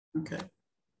Okay.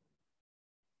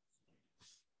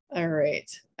 All right.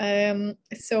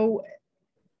 So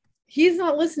he's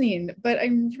not listening, but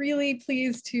I'm really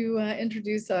pleased to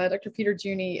introduce Dr. Peter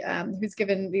Jüni, who's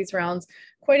given these rounds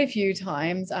quite a few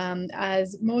times.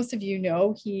 As most of you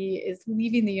know, he is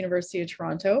leaving the University of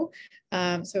Toronto.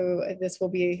 So this will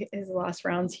be his last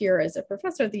rounds here as a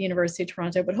professor at the University of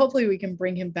Toronto, but hopefully we can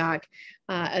bring him back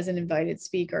as an invited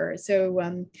speaker. So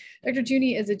Dr.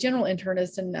 Jüni is a general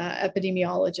internist and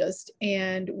epidemiologist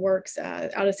and works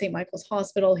out of St. Michael's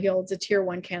Hospital. He holds a Tier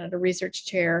 1 Canada Research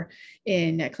Chair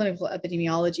in clinical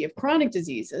epidemiology of chronic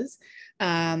diseases.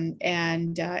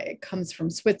 It comes from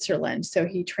Switzerland. So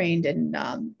he trained in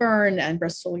Bern and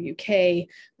Bristol, UK,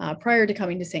 prior to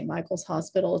coming to St. Michael's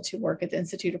Hospital to work at the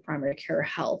Institute of Primary Care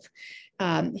Health.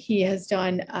 He has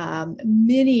done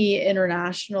many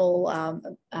international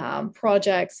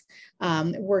projects,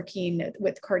 working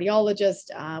with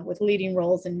cardiologists with leading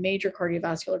roles in major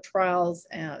cardiovascular trials,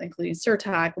 including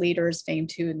CERTAC, LEADERS,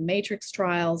 FAME2, and MATRIX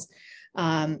trials.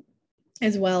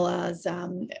 As well as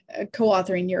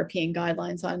co-authoring European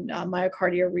guidelines on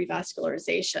myocardial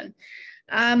revascularization.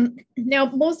 Now,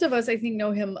 most of us, I think,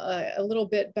 know him a little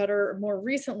bit better more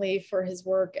recently for his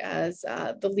work as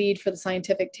the lead for the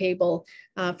scientific table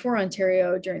for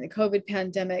Ontario during the COVID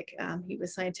pandemic. He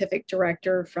was scientific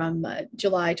director from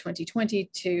July 2020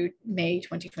 to May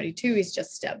 2022. He's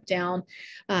just stepped down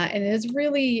and has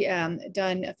really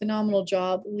done a phenomenal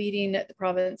job leading the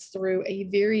province through a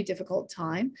very difficult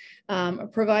time,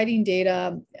 providing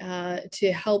data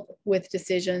to help with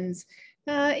decisions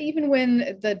even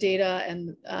when the data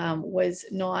was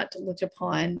not looked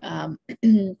upon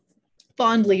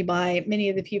fondly by many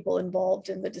of the people involved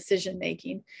in the decision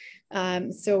making.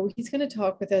 So he's going to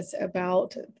talk with us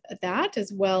about that,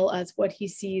 as well as what he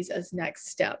sees as next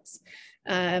steps.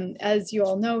 As you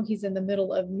all know, he's in the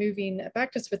middle of moving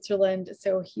back to Switzerland,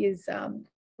 so he is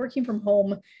working from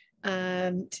home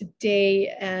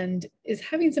today and is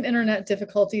having some internet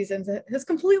difficulties and has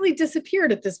completely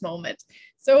disappeared at this moment.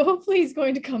 So hopefully he's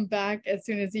going to come back as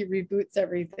soon as he reboots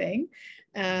everything.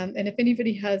 And if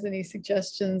anybody has any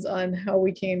suggestions on how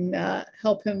we can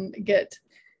help him get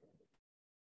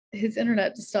his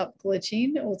internet to stop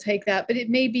glitching, we'll take that. But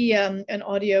it may be an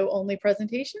audio only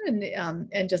presentation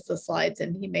and just the slides,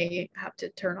 and he may have to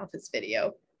turn off his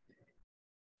video.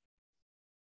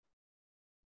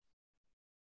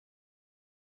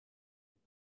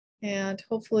 And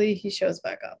hopefully he shows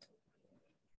back up.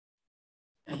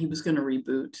 He was going to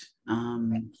reboot,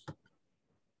 I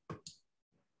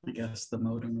guess, the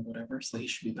modem or whatever, so he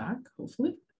should be back,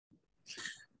 hopefully.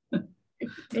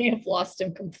 They have lost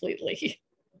him completely.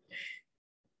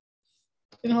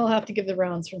 And I'll have to give the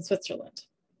rounds from Switzerland.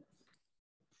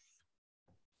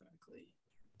 Exactly.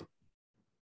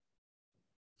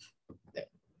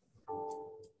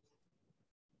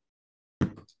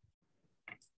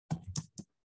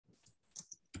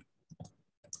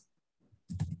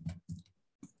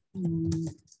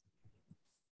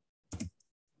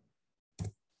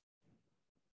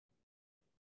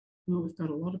 Well, we've got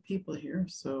a lot of people here,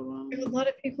 so we have a lot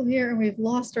of people here, and we've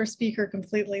lost our speaker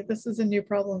completely. This is a new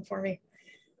problem for me.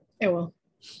 Oh well.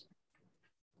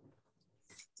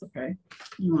 Okay.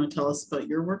 You want to tell us about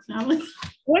your work, Natalie?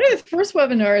 One of the first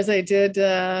webinars I did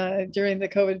during the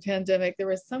COVID pandemic, there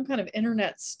was some kind of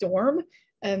internet storm,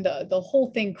 and the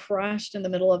whole thing crashed in the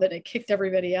middle of it. It kicked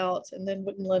everybody out and then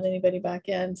wouldn't let anybody back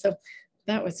in. So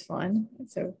that was fun.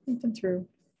 So I've been through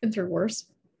worse.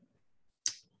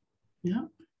 Yeah.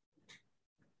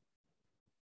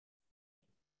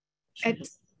 At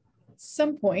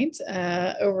some point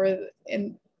over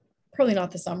in probably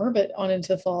not the summer, but on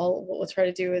into the fall, what we'll try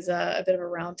to do is a bit of a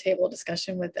roundtable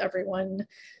discussion with everyone.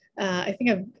 I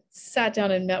think I've sat down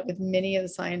and met with many of the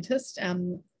scientists.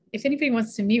 If anybody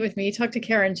wants to meet with me, talk to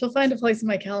Karen. She'll find a place in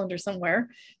my calendar somewhere.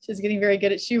 She's getting very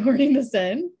good at shoehorning this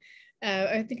in.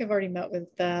 I think I've already met with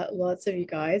lots of you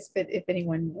guys, but if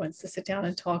anyone wants to sit down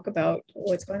and talk about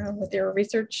what's going on with their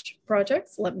research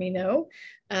projects, let me know.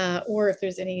 Or if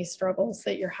there's any struggles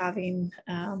that you're having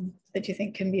that you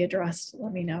think can be addressed,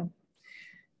 let me know.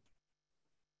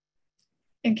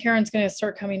 And Karen's going to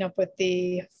start coming up with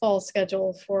the fall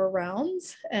schedule for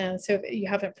rounds. So if you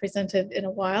haven't presented in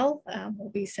a while, we'll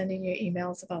be sending you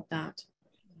emails about that.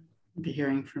 You'll be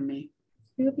hearing from me.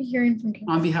 You'll be hearing from Karen.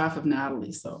 On behalf of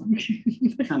Natalie, so I'm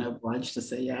kind of obliged to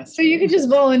say yes. So you can just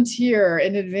volunteer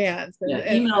in advance.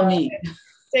 Yeah, email me.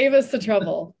 Save us the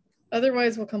trouble.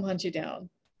 Otherwise, we'll come hunt you down.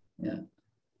 Yeah.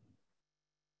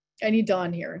 I need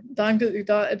Dawn here. Dawn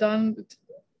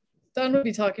would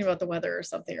be talking about the weather or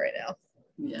something right now.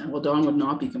 Yeah, well, Dawn would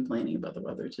not be complaining about the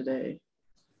weather today.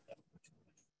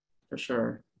 For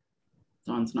sure.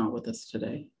 Dawn's not with us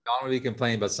today. Don will be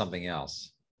complaining about something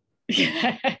else.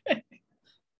 I'm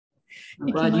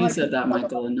glad you said that,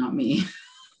 Michael, and not me.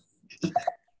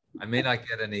 I may not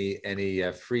get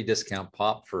any free discount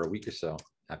pop for a week or so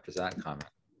after that comment.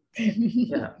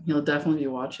 Yeah, he'll definitely be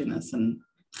watching this, and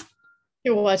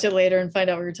You'll watch it later and find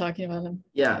out what you're talking about him.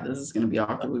 yeah, this is going to be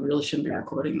awkward. We really shouldn't be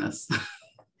recording this.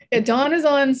 Yeah, Dawn is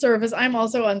on service. I'm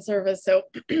also on service. So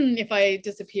if I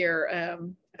disappear,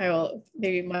 I will,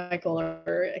 maybe Michael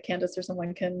or Candace or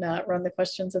someone can run the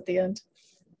questions at the end.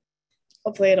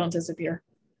 Hopefully I don't disappear.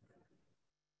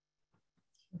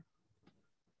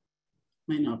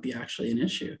 Might not be actually an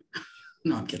issue.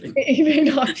 No, I'm kidding. It may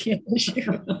not be an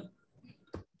issue.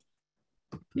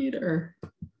 Peter.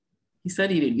 He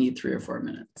said he didn't need 3 or 4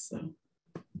 minutes, so.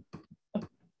 I'm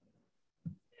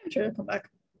sure he'll come back.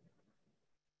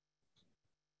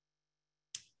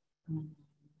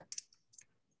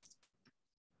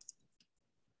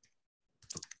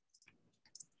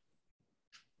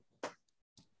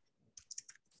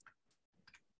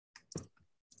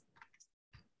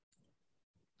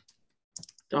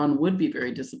 Dawn would be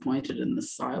very disappointed in the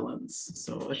silence.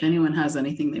 So if anyone has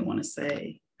anything they want to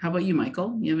say, how about you,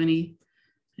 Michael? You have anything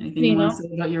you want to say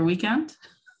about your weekend?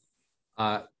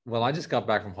 Well, I just got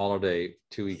back from holiday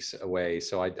 2 weeks away,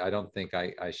 so I don't think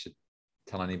I should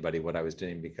tell anybody what I was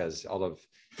doing, because all of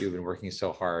you have been working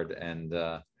so hard, and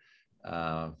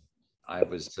I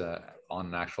was on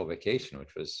an actual vacation,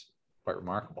 which was quite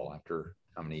remarkable after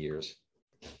how many years.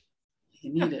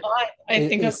 You need it. I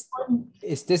think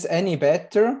is this any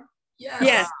better?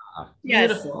 Yes. Yes.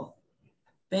 Beautiful.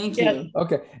 Thank you. Yes.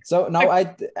 Okay, so now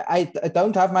I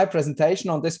don't have my presentation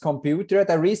on this computer.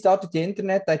 I restarted the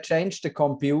internet, I changed the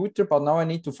computer, but now I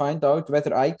need to find out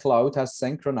whether iCloud has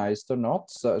synchronized or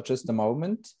not. So just a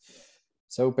moment.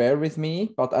 So bear with me,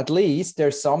 but at least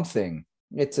there's something.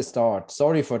 It's a start.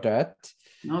 Sorry for that.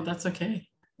 No, that's okay.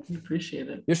 We appreciate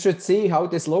it. You should see how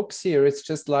this looks here. It's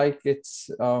just like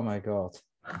oh my God.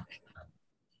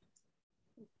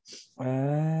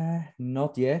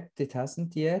 Not yet, it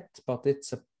hasn't yet, but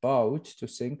it's about to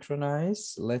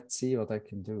synchronize. Let's see what I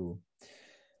can do.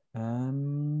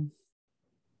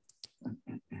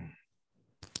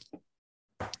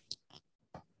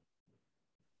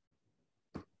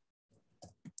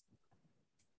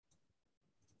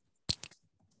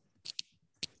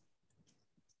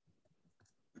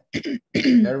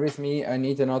 Bear with me. I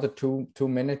need another two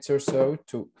minutes or so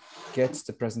to get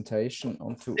the presentation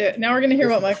onto. Now we're going to hear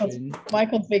about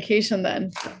Michael's vacation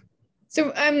then.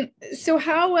 So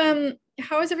how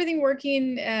is everything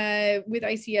working with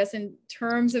ICS in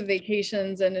terms of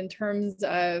vacations and in terms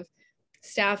of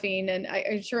staffing? And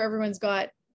I'm sure everyone's got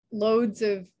loads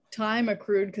of time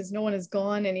accrued because no one has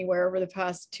gone anywhere over the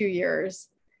past 2 years.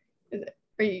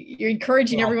 Are you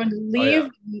encouraging everyone to leave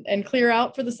and clear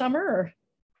out for the summer? Or?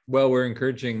 Well, we're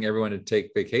encouraging everyone to take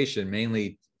vacation,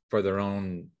 mainly for their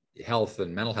own health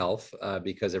and mental health,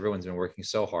 because everyone's been working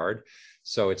so hard.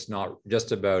 So it's not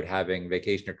just about having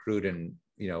vacation accrued and,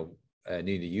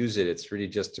 need to use it. It's really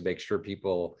just to make sure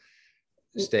people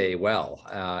stay well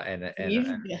and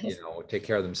take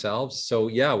care of themselves. So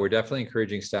yeah, we're definitely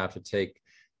encouraging staff to take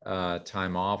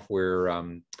time off. We're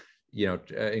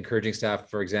encouraging staff,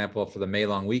 for example, for the May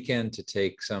long weekend to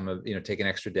take take an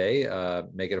extra day,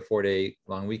 make it a 4-day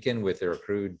long weekend with their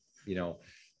accrued,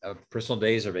 personal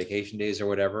days or vacation days or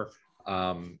whatever.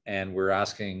 And we're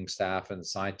asking staff and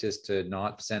scientists to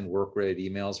not send work-related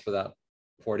emails for that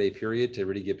 4-day period to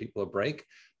really give people a break.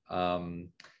 I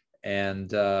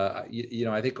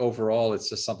think overall, it's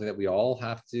just something that we all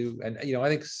have to, and, I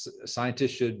think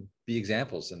scientists should be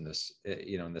examples in this,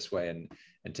 in this way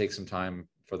and take some time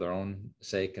for their own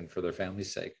sake and for their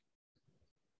family's sake.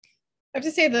 I have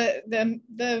to say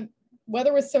the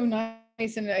weather was so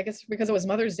nice, and I guess because it was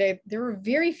Mother's Day, there were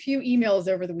very few emails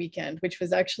over the weekend, which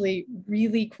was actually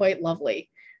really quite lovely.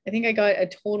 I think I got a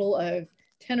total of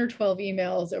 10 or 12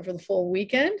 emails over the full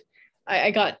weekend.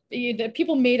 I got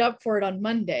people made up for it on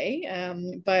Monday,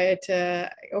 but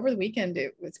over the weekend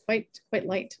it was quite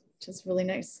light, which is really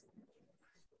nice.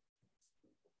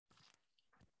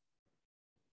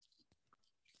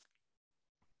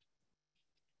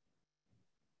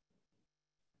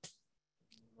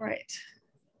 Right.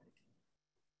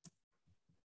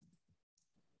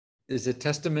 Is a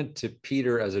testament to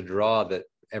Peter as a draw that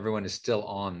everyone is still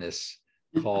on this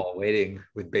call waiting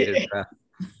with bated breath.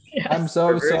 Yes. I'm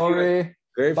so sorry,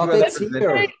 but it's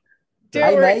here.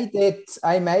 I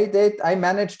made it. I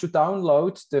managed to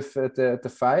download the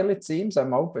file, it seems.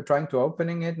 I'm trying to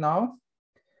opening it now.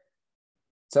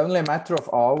 It's only a matter of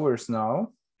hours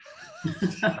now.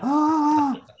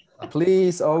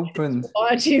 Please open.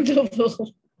 Watching the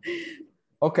little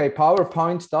Okay,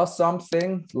 PowerPoint does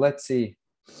something. Let's see.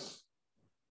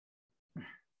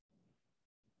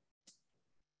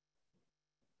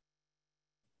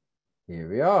 Here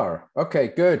we are. Okay,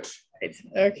 good.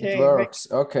 Okay. It works.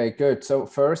 Okay, good. So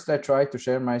first I try to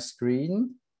share my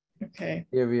screen. Okay.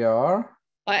 Here we are.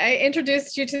 I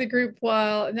introduced you to the group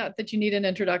while, not that you need an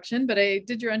introduction, but I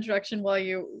did your introduction while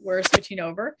you were switching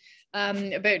over.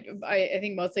 But I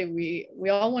think mostly we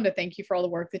all want to thank you for all the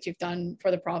work that you've done for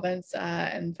the province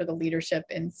and for the leadership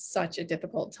in such a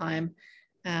difficult time.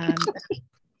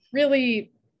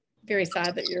 Really very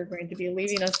sad that you're going to be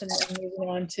leaving us and moving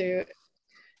on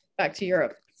back to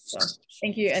Europe. So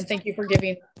thank you. And thank you for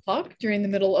giving a talk during the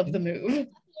middle of the move.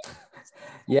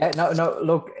 Yeah, no,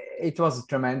 look, it was a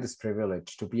tremendous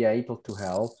privilege to be able to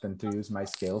help and to use my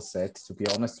skill set. To be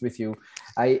honest with you,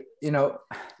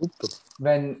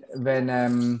 when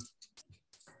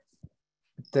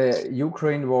the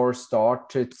Ukraine war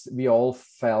started, we all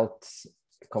felt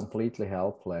completely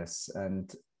helpless,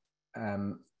 and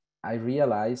I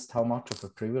realized how much of a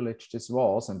privilege this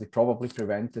was, and it probably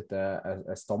prevented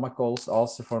a stomach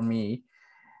ulcer for me.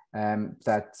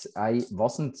 That I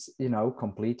wasn't,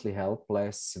 completely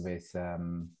helpless with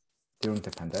during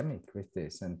the pandemic with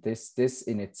this, and this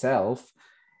in itself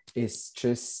is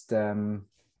just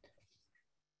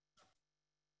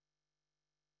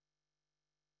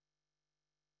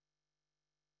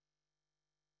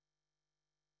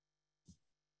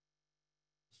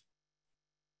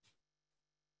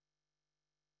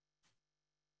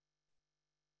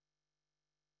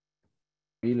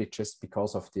really just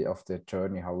because of the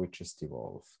journey, how it just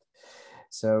evolved.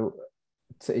 So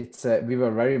it's we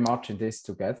were very much in this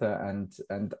together,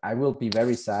 and I will be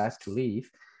very sad to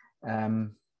leave.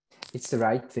 It's the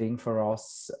right thing for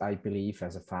us, I believe,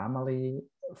 as a family,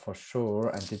 for sure.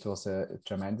 And it was a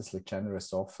tremendously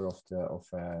generous offer of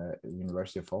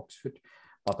University of Oxford,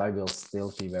 but I will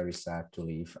still be very sad to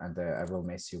leave, and I will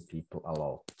miss you people a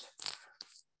lot.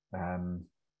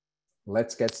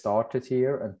 Let's get started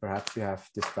here, and perhaps we have,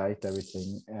 despite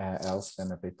everything else,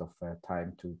 then a bit of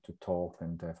time to talk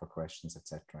and for questions,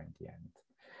 etc. in the end.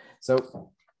 So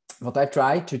what I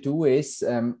tried to do is,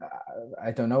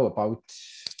 I don't know, about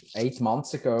 8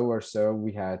 months ago or so,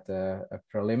 we had a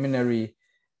preliminary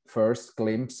first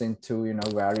glimpse into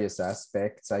various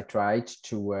aspects. I tried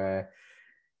to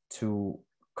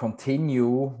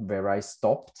continue where I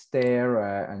stopped there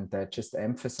and just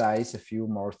emphasize a few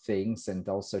more things, and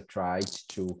also tried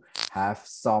to have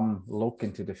some look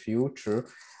into the future.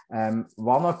 1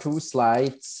 or 2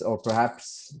 slides, or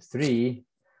perhaps 3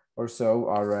 or so,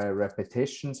 are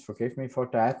repetitions. Forgive me for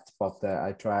that, but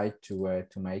I tried to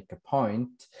make a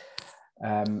point.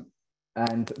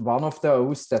 And one of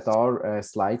those that are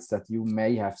slides that you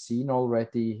may have seen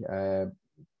already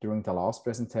during the last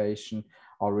presentation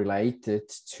are related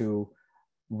to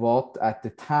what at the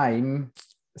time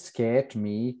scared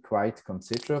me quite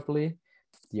considerably,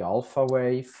 the alpha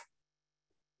wave.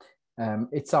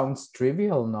 It sounds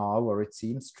trivial now, or it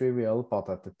seems trivial, but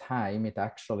at the time it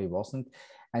actually wasn't.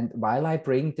 And while I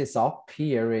bring this up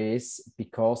here is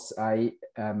because I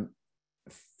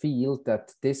feel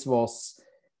that this was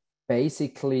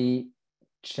basically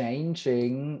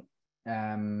changing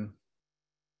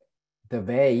the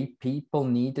way people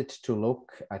needed to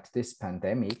look at this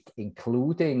pandemic,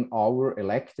 including our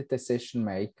elected decision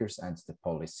makers and the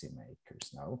policy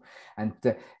makers now. And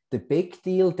the big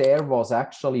deal there was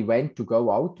actually when to go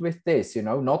out with this,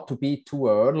 not to be too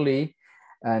early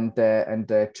and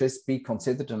just be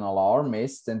considered an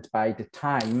alarmist. And by the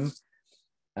time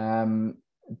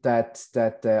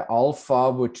that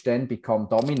alpha would then become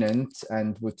dominant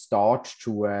and would start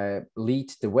to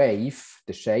lead the wave,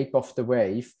 the shape of the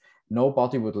wave,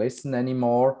 nobody would listen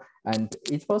anymore. And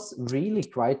it was really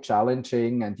quite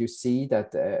challenging. And you see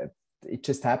that it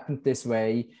just happened this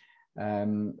way.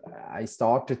 I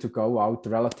started to go out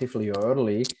relatively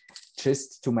early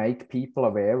just to make people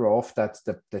aware of that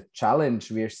the challenge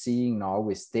we're seeing now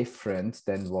is different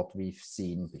than what we've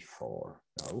seen before.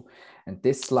 And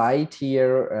this slide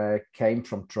here came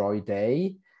from Troy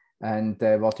Day. And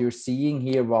what you're seeing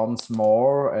here once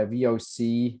more,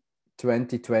 VOC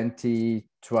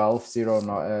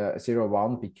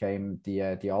 2020-12-01 became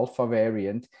the alpha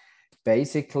variant,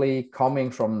 basically coming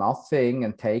from nothing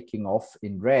and taking off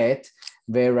in red,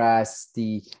 whereas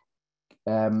the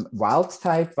wild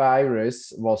type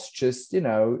virus was just,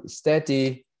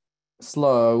 steady,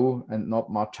 slow, and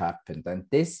not much happened. And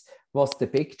this was the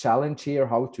big challenge here,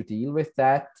 how to deal with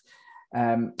that.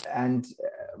 And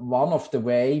one of the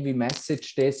way we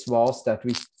messaged this was that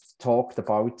we talked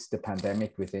about the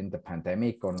pandemic within the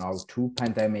pandemic, or now 2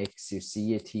 pandemics. You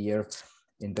see it here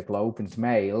in the Globe and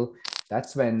Mail,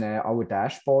 that's when our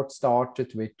dashboard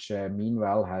started, which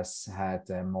meanwhile has had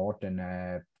more than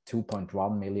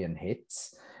 2.1 million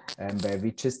hits, where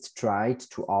we just tried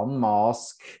to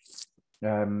unmask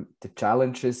the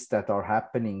challenges that are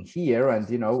happening here and,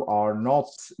 you know, are not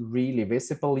really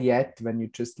visible yet when you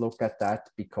just look at that,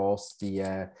 because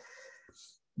the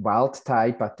wild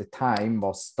type at the time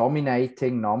was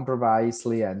dominating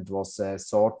number-wisely and was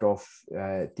sort of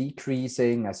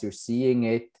decreasing as you're seeing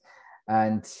it.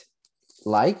 And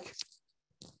like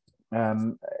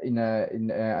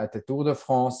at the Tour de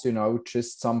France, you know,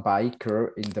 just some biker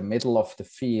in the middle of the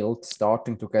field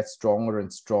starting to get stronger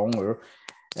and stronger,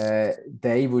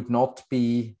 they would not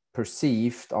be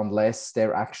perceived unless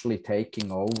they're actually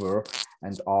taking over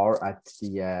and are at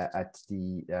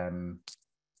the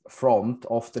front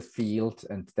of the field,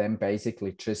 and then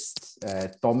basically just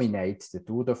dominate the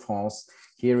Tour de France.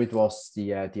 Here it was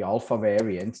the alpha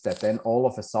variant that then all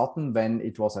of a sudden, when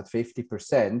it was at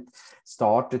 50%,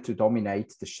 started to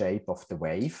dominate the shape of the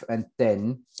wave. And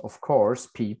then, of course,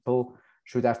 people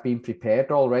should have been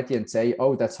prepared already and say,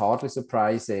 oh, that's hardly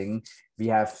surprising. We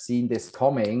have seen this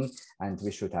coming and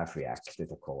we should have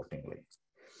reacted accordingly.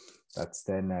 That's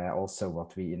then also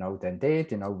what we, then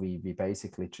did. We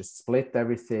basically just split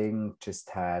everything, just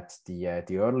had the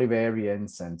early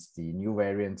variants and the new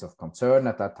variants of concern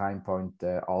at that time point,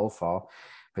 alpha,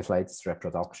 with latest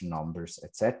reproduction numbers,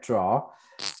 etc.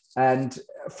 And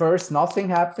first, nothing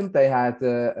happened. They had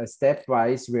a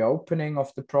stepwise reopening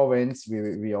of the province.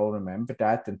 We all remember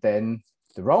that. And then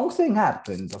the wrong thing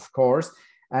happened, of course.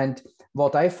 And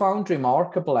what I found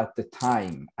remarkable at the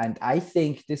time, and I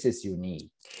think this is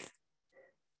unique,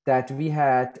 that we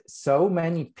had so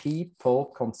many people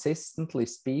consistently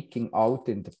speaking out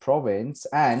in the province,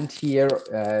 and here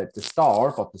the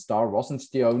Star, but the Star wasn't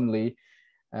the only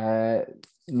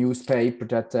newspaper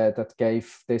that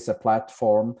gave this a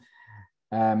platform.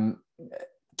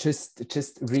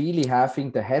 Just really having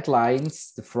the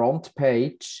headlines, the front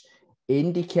page,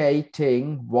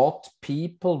 indicating what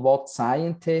people, what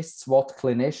scientists, what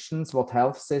clinicians, what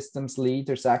health systems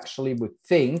leaders actually would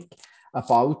think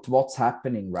about what's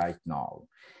happening right now.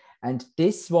 And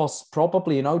this was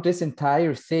probably, this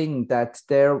entire thing, that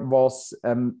there was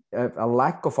a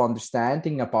lack of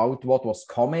understanding about what was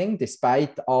coming,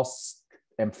 despite us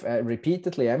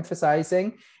repeatedly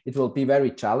emphasizing it will be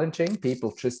very challenging.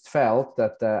 People just felt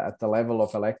that at the level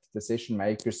of elected decision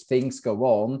makers, things go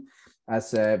on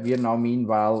as we are now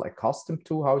meanwhile accustomed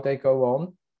to how they go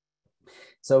on.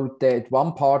 So the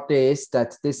one part is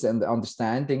that this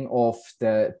understanding of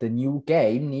the new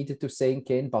game needed to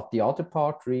sink in, but the other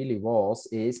part really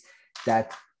is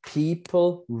that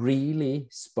people really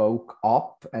spoke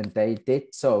up, and they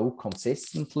did so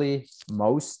consistently,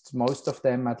 most of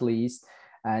them at least,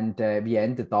 and we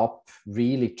ended up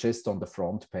really just on the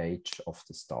front page of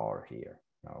the Star here.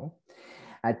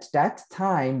 At that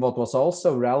time, what was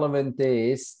also relevant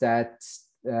is that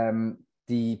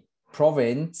the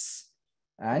province,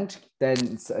 and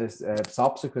then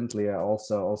subsequently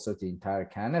also the entire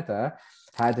Canada,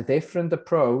 had a different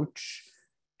approach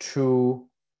to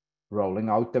rolling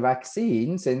out the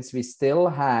vaccine, since we still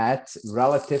had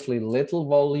relatively little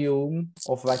volume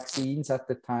of vaccines at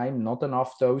the time, not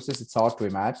enough doses. It's hard to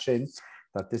imagine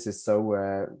that this is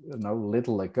so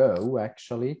little ago,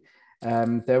 actually.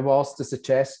 There was the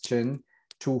suggestion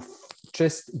to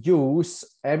just use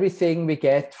everything we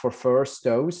get for first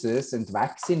doses and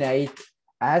vaccinate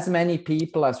as many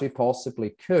people as we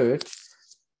possibly could,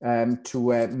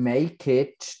 to make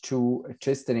it to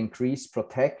just an increased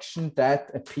protection.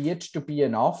 That appeared to be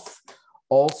enough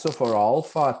also for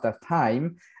alpha at that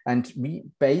time. And we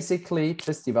basically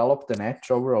just developed an edge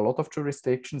over a lot of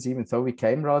jurisdictions. Even though we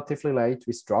came relatively late,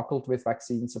 we struggled with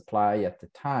vaccine supply at the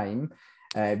time.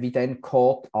 We then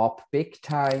caught up big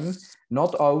time,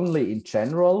 not only in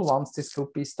general once this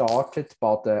could be started,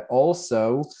 but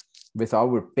also with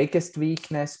our biggest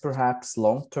weakness, perhaps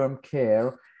long-term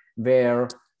care, where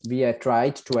we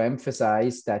tried to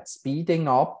emphasize that speeding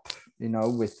up,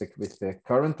 with the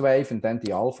current wave and then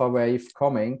the alpha wave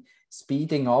coming,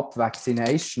 speeding up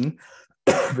vaccination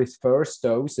with first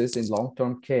doses in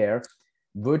long-term care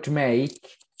would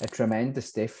make a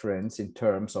tremendous difference in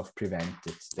terms of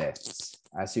prevented deaths,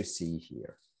 as you see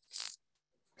here.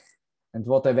 And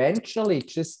what eventually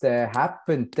just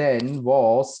happened then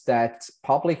was that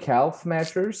public health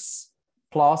measures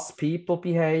plus people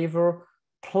behavior,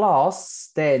 plus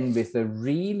then with a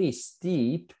really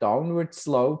steep downward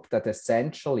slope that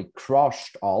essentially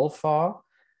crushed alpha,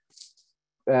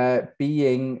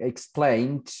 being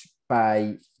explained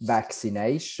by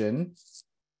vaccination,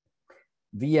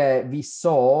 we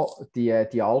saw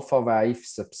the alpha wave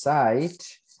subside.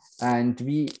 and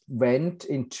we went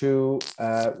into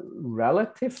a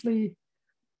relatively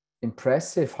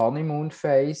impressive honeymoon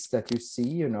phase that you see.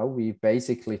 You know, we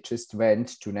basically just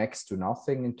went to next to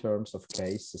nothing in terms of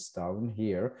cases down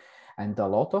here. And a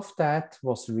lot of that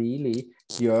was really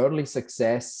the early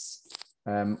success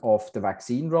of the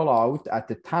vaccine rollout at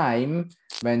the time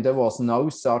when there was no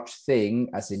such thing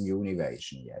as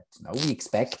immunization yet. No, we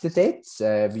expected it.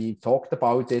 We talked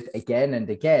about it again and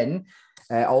again,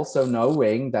 also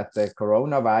knowing that the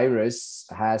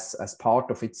coronavirus has, as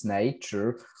part of its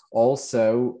nature,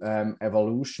 also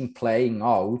evolution playing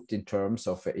out in terms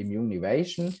of immune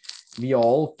evasion. We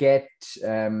all get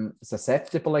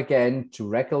susceptible again to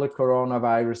regular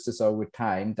coronaviruses over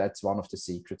time. That's one of the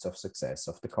secrets of success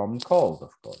of the common cold,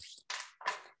 of course.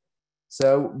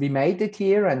 So we made it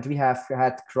here, and we have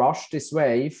had crushed this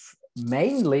wave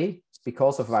mainly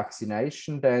because of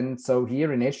vaccination. Then, so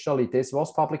here initially, this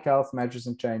was public health measures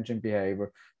and changing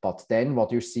behavior. But then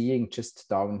what you're seeing just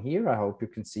down here, I hope you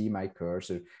can see my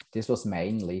cursor, this was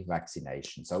mainly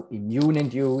vaccination. So immune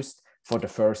induced for the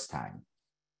first time.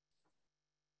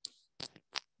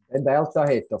 And Delta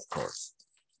hit, of course.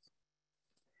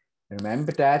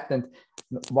 Remember that. And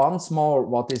once more,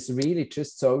 what is really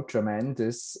just so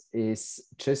tremendous is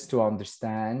just to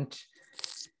understand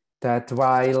that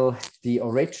while the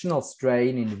original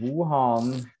strain in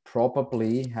Wuhan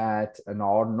probably had an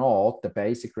R0, the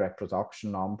basic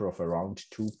reproduction number of around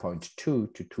 2.2 to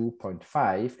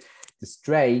 2.5, the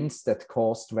strains that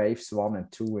caused waves 1 and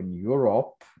 2 in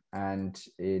Europe and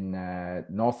in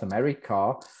North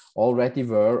America already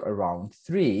were around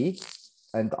 3.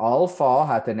 And alpha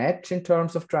had an edge in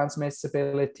terms of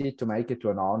transmissibility to make it to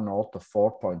an R0 of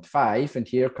 4.5. And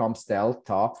here comes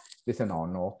delta with an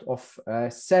R0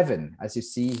 of 7. As you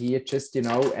see here, just, you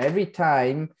know, every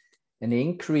time an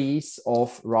increase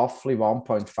of roughly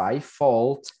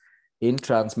 1.5-fold in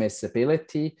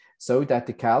transmissibility, so that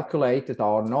the calculated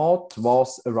R0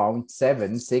 was around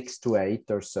 7, 6 to 8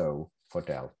 or so for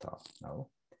delta. No?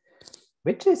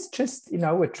 Which is just, you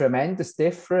know, a tremendous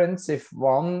difference if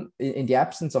one, in the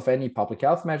absence of any public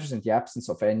health measures, in the absence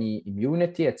of any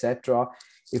immunity, etc.,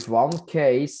 if one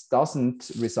case doesn't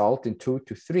result in 2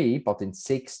 to 3, but in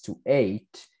 6 to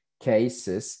 8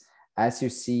 cases, as you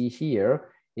see here,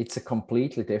 it's a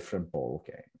completely different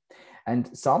ballgame.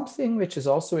 And something which is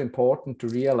also important to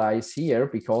realize here,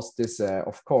 because this,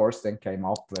 of course, then came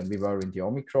up when we were in the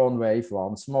Omicron wave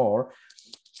once more,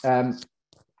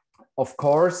 of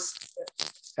course,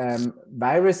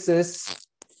 viruses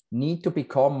need to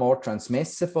become more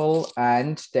transmissible,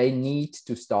 and they need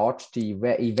to start to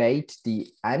evade the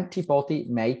antibody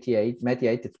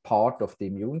mediated part of the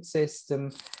immune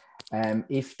system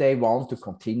if they want to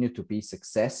continue to be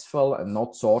successful and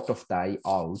not sort of die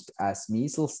out as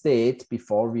measles did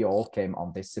before we all came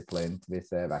undisciplined with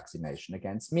vaccination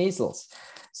against measles.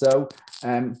 So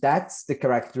that's the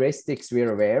characteristics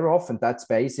we're aware of, and that's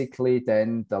basically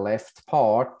then the left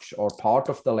part or part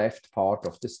of the left part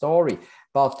of the story.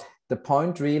 But the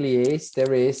point really is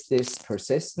there is this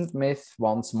persistent myth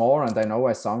once more, and I know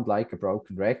I sound like a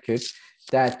broken record,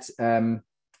 that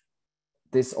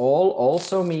this all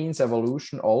also means,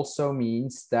 evolution also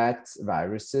means that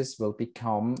viruses will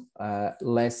become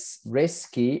less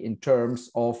risky in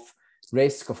terms of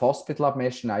risk of hospital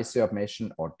admission, ICU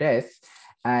admission, or death.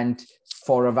 And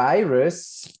for a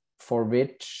virus for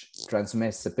which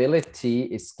transmissibility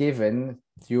is given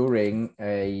during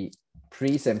a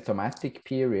pre-symptomatic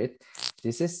period,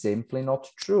 this is simply not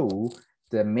true.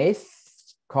 The myth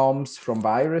comes from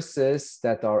viruses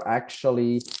that are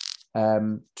actually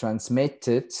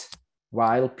transmitted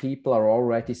while people are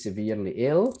already severely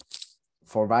ill.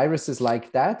 For viruses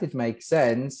like that, it makes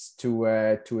sense to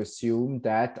assume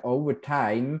that over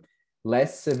time,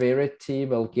 less severity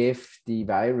will give the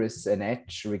virus an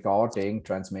edge regarding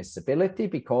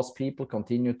transmissibility because people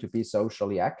continue to be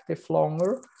socially active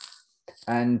longer.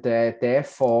 And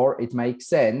therefore, it makes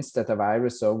sense that a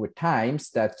virus over time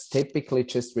that typically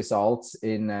just results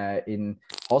in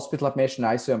hospital admission,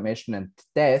 ICU admission, and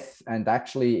death, and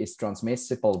actually is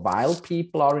transmissible while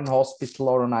people are in hospital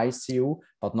or in ICU,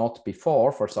 but not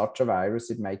before. For such a virus,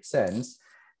 it makes sense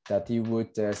that you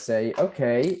would say,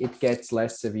 okay, it gets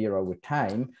less severe over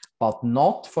time, but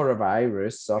not for a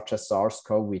virus such as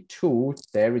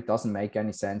SARS-CoV-2. There, it doesn't make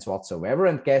any sense whatsoever.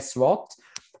 And guess what?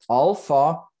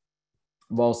 Alpha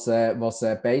was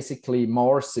basically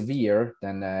more severe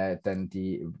than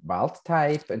the wild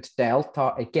type, and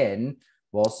Delta again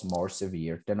was more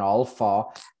severe than Alpha.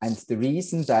 And the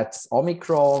reason that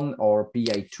Omicron or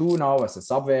BA2 now as a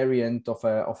subvariant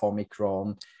of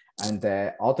Omicron and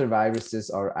other viruses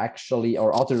are actually,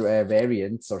 or other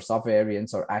variants or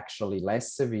subvariants are actually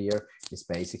less severe, is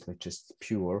basically just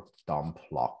pure dumb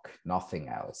luck, nothing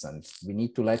else. And we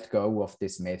need to let go of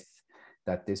this myth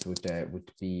that this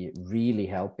would be really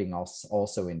helping us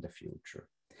also in the future.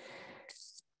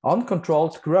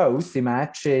 Uncontrolled growth,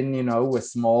 imagine, you know, a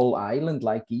small island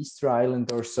like Easter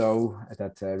Island or so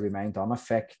that remained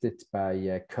unaffected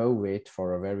by COVID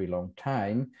for a very long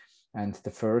time. And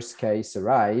the first case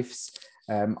arrives.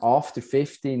 After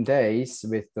 15 days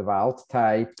with the wild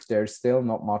type, there's still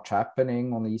not much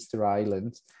happening on Easter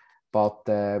Island. But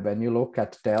when you look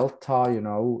at Delta, you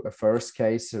know, a first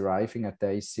case arriving at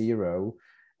day 0,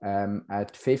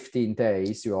 at 15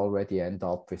 days, you already end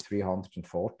up with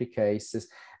 340 cases.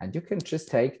 And you can just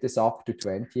take this up to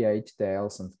 28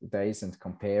 days and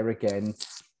compare again.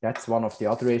 That's one of the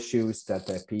other issues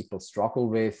that people struggle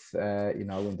with, you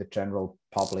know, in the general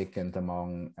public and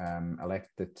among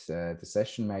elected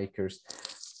decision makers.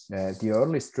 The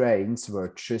early strains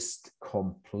were just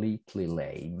completely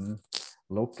lame.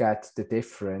 Look at the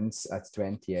difference at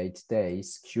 28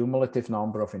 days. Cumulative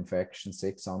number of infections,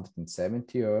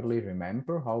 670 early.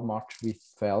 Remember how much we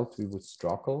felt we would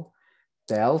struggle.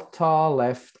 Delta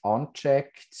left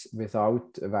unchecked without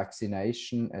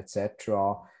vaccination,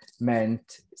 etc.,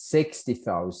 meant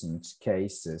 60,000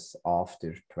 cases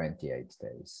after 28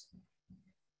 days.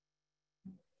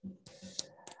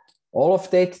 All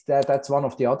of that's one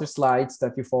of the other slides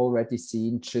that you've already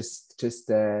seen, just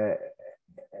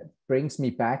brings me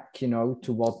back, you know,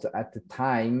 to what at the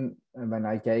time when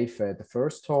I gave the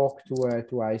first talk to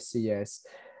ICS,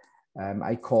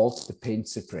 I called the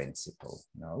pincer principle.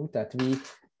 You know, that we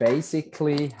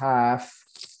basically have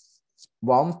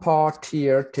one part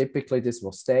here. Typically, this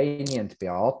was Steny and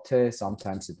Beate.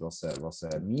 Sometimes it was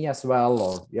me as well,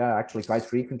 or yeah, actually quite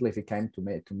frequently if it came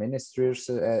to ministers,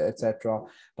 etc.,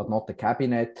 but not the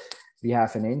cabinet. We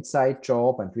have an inside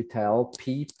job, and we tell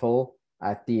people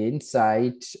at the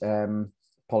inside,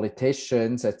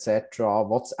 politicians, etc.,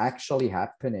 what's actually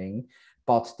happening.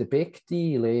 But the big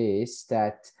deal is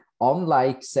that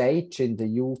unlike SAGE in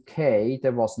the UK,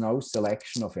 there was no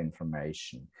selection of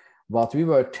information. What we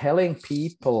were telling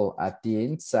people at the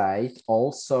inside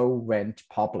also went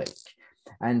public.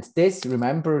 And this,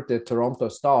 remember the Toronto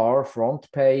Star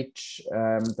front page,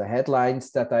 the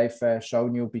headlines that I've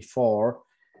shown you before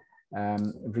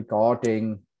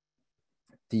regarding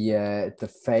the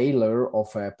failure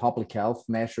of public health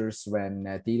measures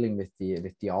when dealing with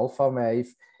the alpha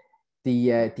wave.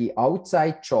 The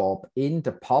outside job in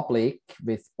the public,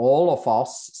 with all of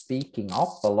us speaking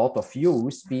up, a lot of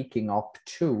you speaking up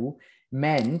too,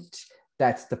 meant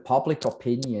that the public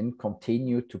opinion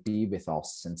continued to be with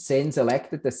us. And since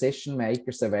elected decision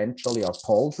makers eventually are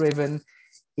poll driven,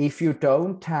 if you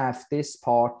don't have this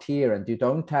part here and you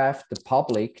don't have the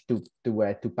public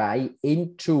to buy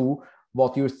into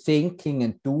what you're thinking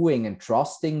and doing and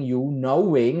trusting you,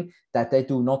 knowing that they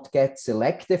do not get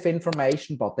selective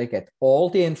information, but they get all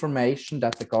the information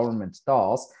that the government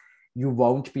does, you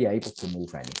won't be able to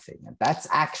move anything. And that's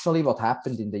actually what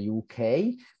happened in the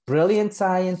UK. Brilliant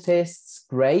scientists,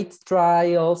 great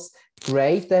trials,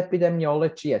 great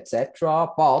epidemiology, etc.,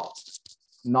 but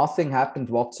nothing happened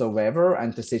whatsoever.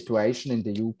 And the situation in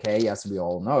the UK, as we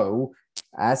all know,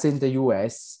 as in the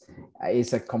US,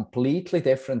 is a completely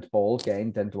different ball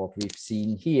game than what we've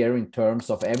seen here in terms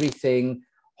of everything: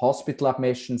 hospital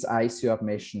admissions, ICU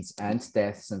admissions, and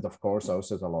deaths, and of course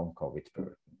also the long COVID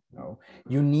burden.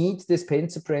 You need this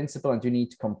pincer principle, and you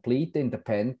need complete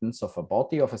independence of a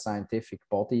body, of a scientific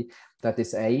body that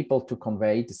is able to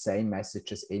convey the same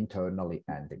messages internally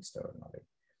and externally.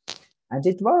 And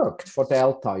it worked for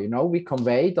Delta. We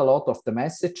conveyed a lot of the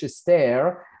messages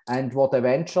there. And what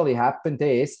eventually happened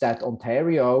is that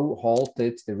Ontario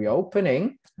halted the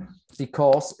reopening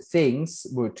because things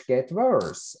would get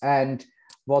worse. And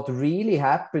what really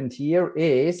happened here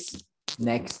is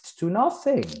next to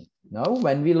nothing.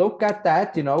 When we look at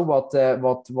that,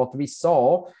 what we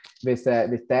saw with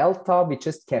Delta, we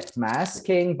just kept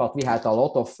masking, but we had a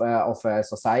lot of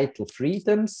societal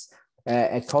freedoms.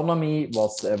 Economy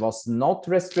was not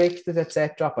restricted,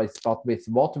 etc. But with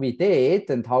what we did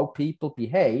and how people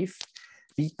behave,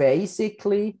 we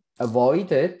basically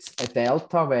avoided a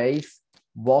Delta wave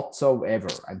whatsoever.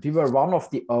 And we were one of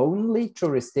the only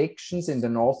jurisdictions in the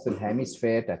Northern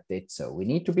Hemisphere that did so. We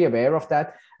need to be aware of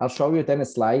that. I'll show you then a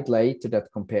slide later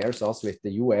that compares us with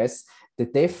the US. The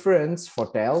difference for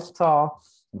Delta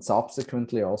and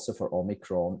subsequently also for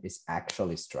Omicron is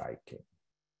actually striking.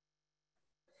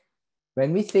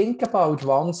 when we think about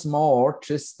once more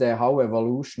just how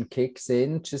evolution kicks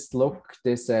in, just look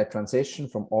this transition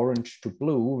from orange to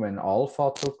blue when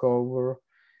alpha took over,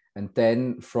 and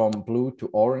then from blue to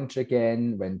orange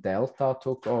again when delta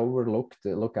took over.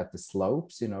 Look at the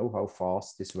slopes, you know, how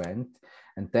fast this went.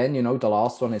 And then, you know, the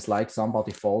last one is like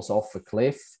somebody falls off a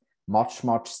cliff, much,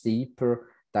 much steeper.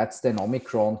 That's then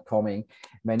Omicron coming.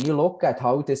 When you look at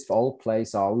how this all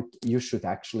plays out, you should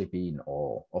actually be in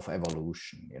awe of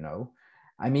evolution, you know.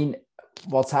 I mean,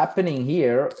 what's happening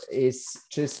here is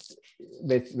just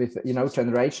with you know,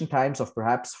 generation times of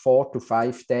perhaps 4 to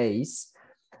 5 days,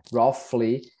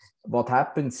 roughly. What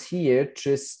happens here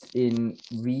just in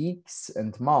weeks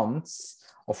and months,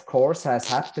 of course, has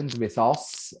happened with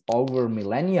us over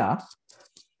millennia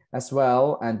as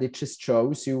well. And it just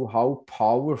shows you how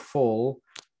powerful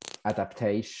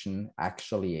adaptation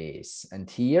actually is. And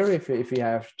here, if we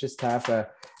have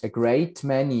a great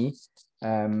many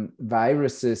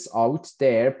viruses out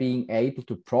there being able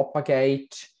to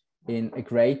propagate in a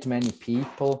great many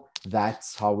people,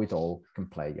 that's how it all can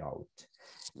play out.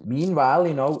 Meanwhile,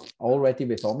 you know, already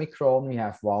with Omicron, we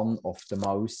have one of the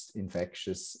most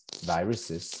infectious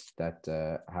viruses that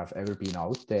have ever been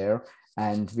out there,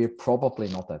 and we're probably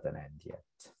not at an end yet.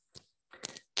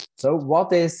 So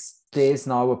what is this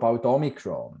now about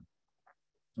Omicron?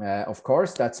 Of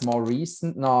course, that's more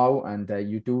recent now, and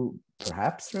you do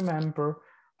perhaps remember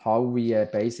how we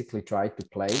basically tried to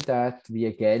play that. We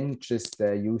again just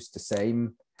used the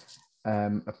same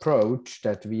approach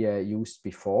that we used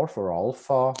before for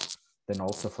alpha, then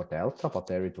also for delta, but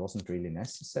there it wasn't really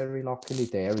necessary. Luckily,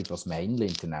 there it was mainly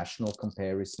international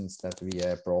comparisons that we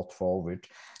brought forward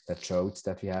that showed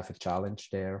that we have a challenge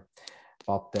there.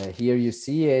 But here you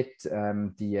see it,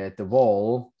 the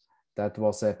wall that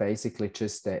was basically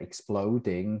just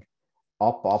exploding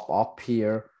up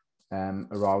here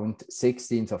around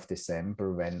 16th of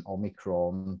December when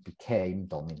Omicron became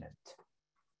dominant.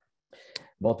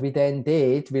 What we then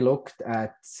did, we looked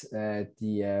at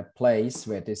the place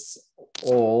where this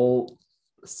all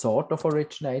sort of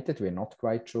originated. We're not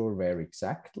quite sure where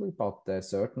exactly, but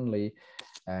certainly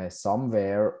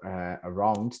somewhere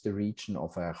around the region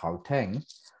of Gauteng.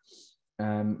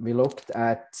 We looked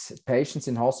at patients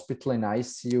in hospital, in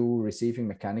ICU, receiving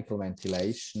mechanical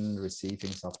ventilation,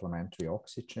 receiving supplementary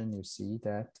oxygen. You see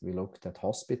that. We looked at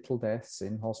hospital deaths,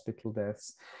 in-hospital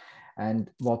deaths.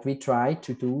 And what we try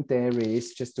to do there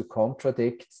is just to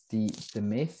contradict the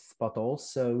myth, but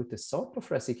also the sort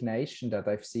of resignation that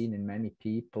I've seen in many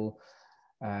people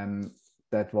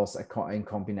that was in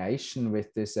combination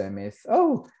with this myth.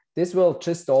 Oh, this will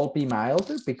just all be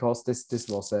milder, because this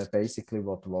was basically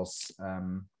what was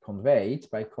conveyed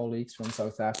by colleagues from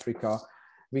South Africa.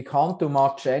 We can't do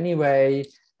much anyway,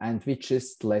 and we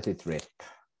just let it rip.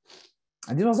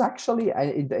 And it was actually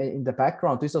in the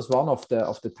background, this was one of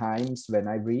the times when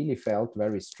I really felt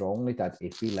very strongly that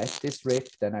if we let this rip,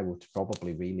 then I would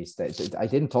probably really stay. I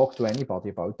didn't talk to anybody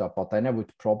about that, but then I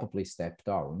would probably step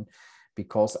down,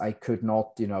 because I could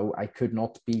not, you know, I could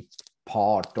not be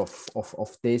part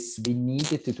of this. We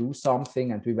needed to do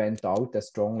something, and we went out as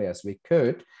strongly as we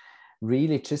could,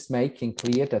 really just making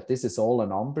clear that this is all a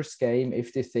numbers game.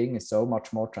 If the thing is so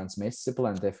much more transmissible,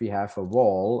 and if we have a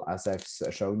wall, as I've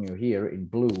shown you here in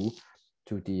blue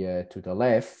to the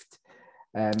left,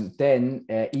 then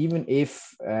even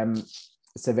if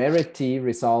severity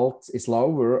results is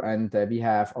lower and we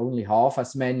have only half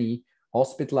as many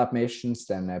hospital admissions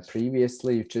than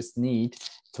previously, you just need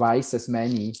twice as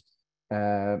many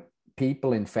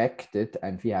people infected,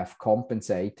 and we have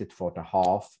compensated for the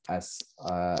half as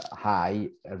high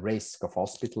risk of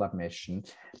hospital admission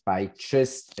by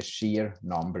just a sheer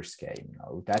numbers game.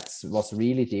 No, that was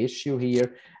really the issue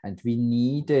here, and we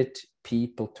needed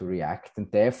people to react. And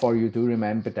therefore, you do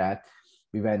remember that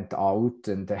we went out,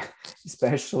 and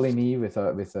especially me with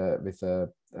a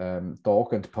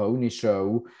dog and pony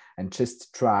show, and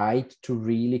just tried to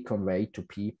really convey to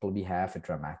people we have a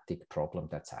dramatic problem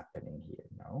that's happening here.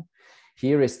 No?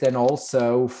 Here is then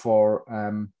also for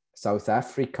South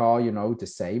Africa, you know, the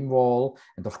same wall.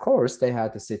 And of course, they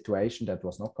had a situation that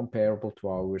was not comparable to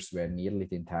ours, where nearly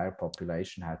the entire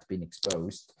population had been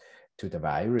exposed to the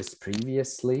virus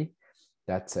previously.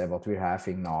 That's what we're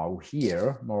having now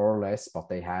here, more or less, but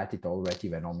they had it already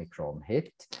when Omicron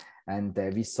hit. And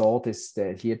we saw this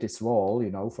here, this wall, you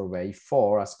know, for wave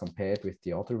 4 as compared with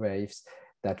the other waves,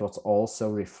 that was also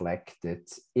reflected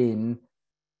in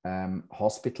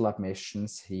hospital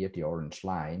admissions, here the orange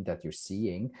line that you're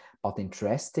seeing. But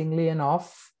interestingly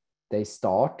enough, they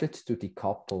started to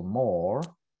decouple more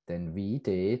than we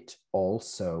did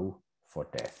also for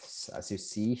deaths, as you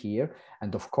see here.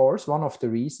 And of course, one of the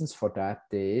reasons for that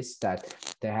is that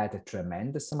they had a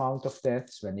tremendous amount of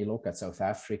deaths. When you look at South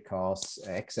Africa's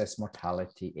excess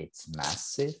mortality, it's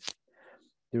massive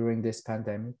during this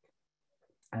pandemic.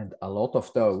 And a lot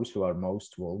of those who are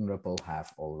most vulnerable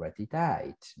have already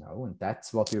died. And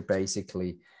that's what you're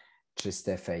basically just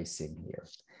facing here.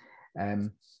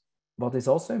 What is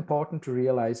also important to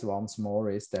realize once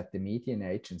more is that the median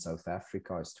age in South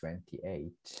Africa is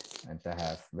 28, and they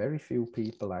have very few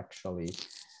people actually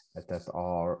that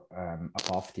are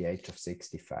above the age of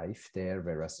 65 there,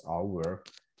 whereas our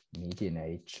median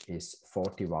age is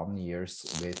 41 years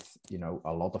with,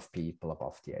 a lot of people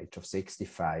above the age of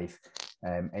 65,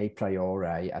 a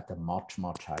priori at a much,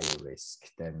 much higher risk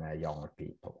than younger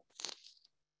people.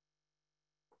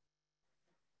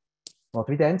 What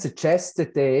we then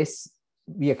suggested is,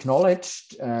 we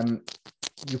acknowledged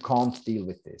you can't deal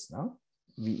with this, no?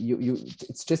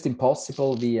 It's just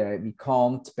impossible. We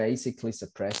can't basically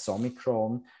suppress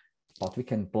Omicron, but we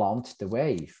can blunt the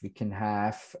wave. We can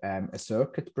have a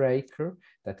circuit breaker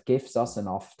that gives us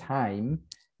enough time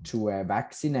to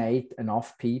vaccinate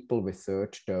enough people with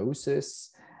third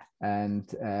doses,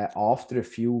 and after a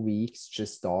few weeks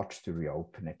just start to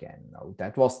reopen again. No,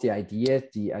 that was the idea.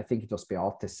 I think it was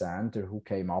Beate Sander who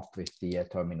came up with the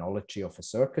terminology of a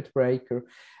circuit breaker,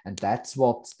 and that's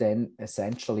what then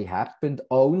essentially happened,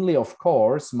 only of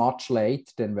course much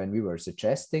later than when we were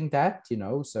suggesting that.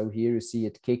 So here you see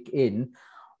it kick in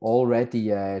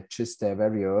already just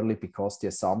very early, because the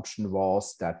assumption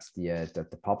was that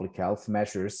the public health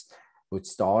measures would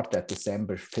start at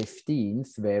December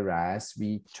 15th, whereas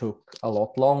we took a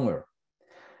lot longer.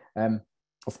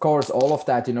 Of course, all of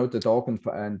that, the dog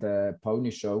and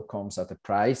pony show comes at a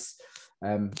price.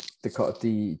 The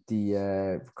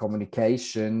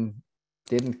communication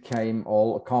didn't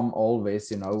come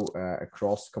always,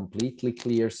 across completely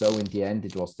clear. So in the end,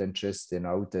 it was then just,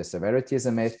 the severity is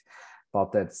a myth.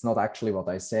 But that's not actually what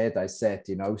I said. I said,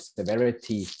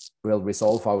 severity will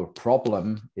resolve our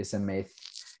problem is a myth,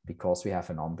 because we have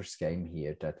a numbers game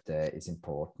here that is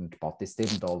important, but this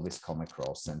didn't always come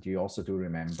across. And you also do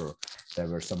remember there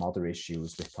were some other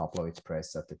issues with tabloid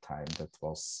press at the time that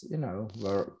was,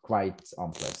 were quite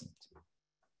unpleasant.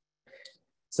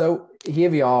 So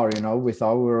here we are, with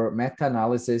our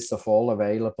meta-analysis of all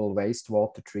available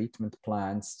wastewater treatment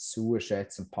plants, sewer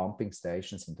sheds and pumping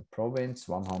stations in the province,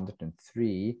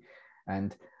 103.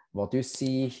 And what you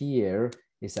see here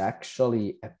is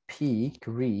actually a peak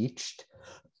reached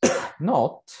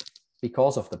not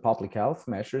because of the public health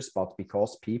measures, but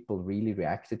because people really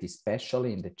reacted,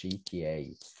 especially in the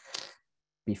GTA.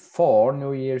 Before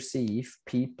New Year's Eve,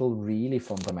 people really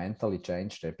fundamentally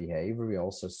changed their behavior. We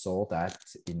also saw that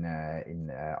in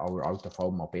our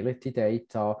out-of-home mobility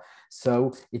data.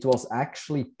 So it was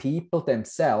actually people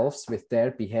themselves with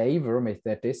their behavior, with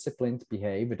their disciplined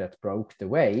behavior, that broke the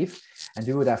wave. And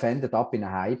we would have ended up in a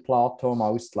high plateau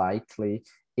most likely,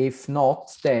 if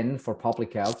not then for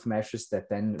public health measures that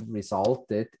then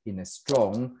resulted in a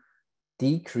strong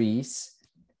decrease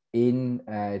in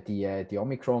the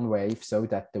Omicron wave, so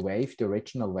that the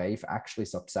original wave actually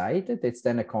subsided. It's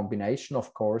then a combination,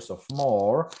 of course, of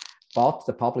more, but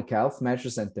the public health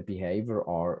measures and the behavior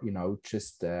are,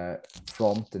 just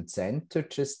front and center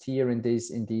just here in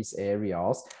these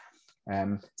areas.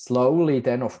 Slowly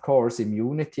then, of course,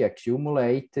 immunity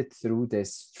accumulated through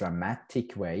this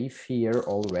dramatic wave here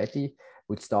already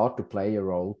would start to play a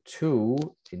role too,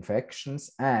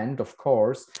 infections, and of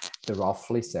course, the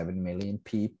roughly 7 million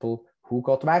people who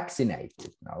got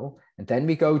vaccinated. No? And then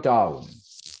we go down,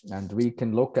 and we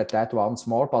can look at that once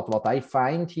more. But what I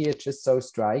find here just so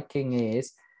striking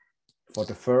is, for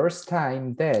the first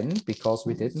time then, because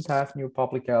we didn't have new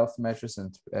public health measures,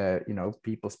 and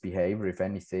people's behavior, if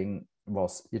anything,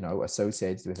 was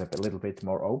associated with a little bit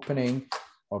more opening,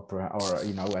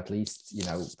 or at least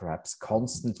perhaps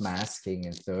constant masking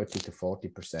in 30 to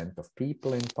 40% of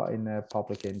people in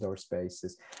public indoor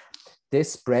spaces.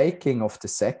 This breaking of the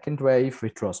second wave,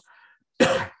 which was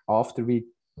after we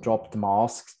dropped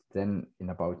masks, then in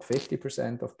about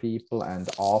 50% of people, and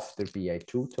after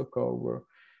BA2 took over.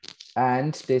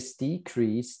 And this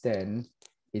decrease then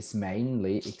is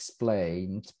mainly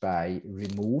explained by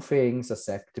removing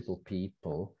susceptible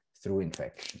people through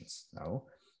infections. No,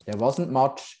 there wasn't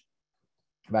much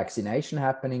vaccination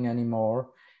happening anymore.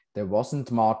 There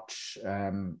wasn't much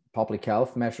public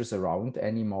health measures around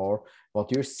anymore.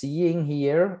 What you're seeing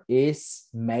here is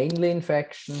mainly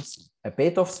infections, a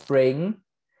bit of spring,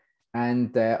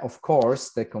 and of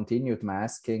course, the continued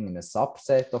masking in a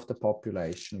subset of the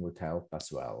population would help as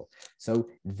well. So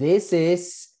this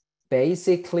is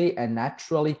basically a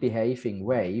naturally behaving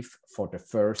wave for the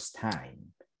first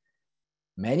time.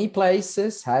 Many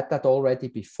places had that already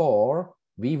before.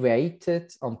 We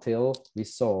waited until we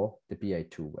saw the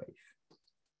BA2 wave.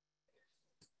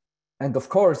 And of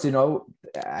course, you know,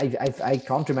 I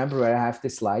can't remember where I have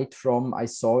this slide from. I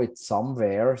saw it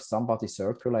somewhere. Somebody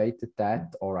circulated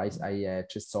that, or I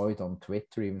just saw it on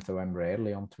Twitter, even though I'm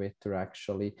rarely on Twitter,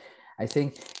 actually. I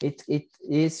think it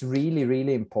is really,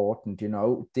 really important, you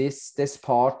know, this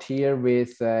part here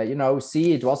with, you know,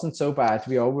 see, it wasn't so bad.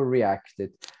 We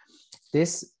overreacted.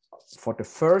 This, for the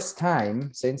first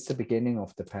time since the beginning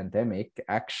of the pandemic,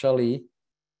 actually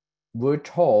would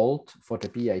hold for the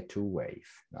BA2 wave.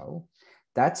 No,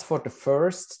 that's for the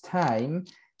first time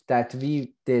that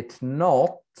we did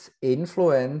not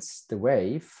influence the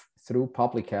wave through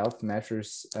public health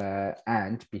measures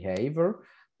and behavior,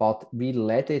 but we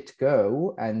let it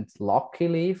go. And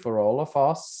luckily for all of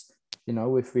us, you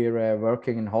know, if we're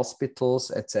working in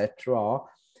hospitals, etc.,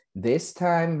 this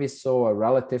time we saw a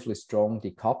relatively strong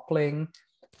decoupling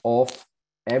of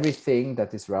everything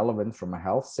that is relevant from a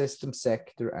health system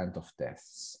sector and of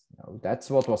deaths. You know, that's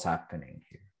what was happening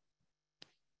here.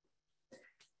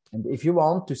 And if you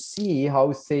want to see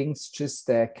how things just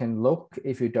can look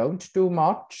if you don't do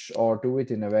much or do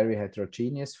it in a very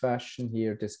heterogeneous fashion,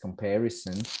 here, this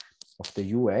comparison of the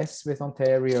US with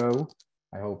Ontario.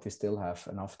 I hope we still have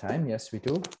enough time. Yes, we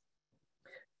do.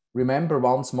 Remember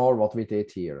once more what we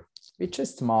did here. We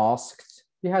just masked.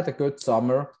 We had a good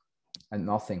summer and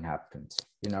nothing happened.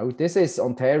 You know, this is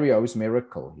Ontario's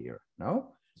miracle here,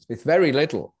 no? With very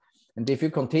little. And if you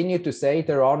continue to say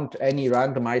there aren't any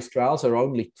randomized trials or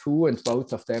only 2 and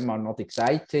both of them are not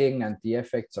exciting and the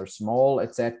effects are small,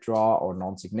 etc., or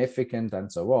non-significant and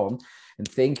so on, and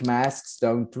think masks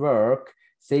don't work,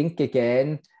 think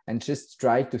again and just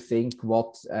try to think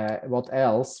what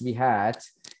else we had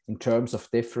in terms of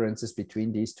differences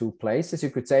between these 2 places. You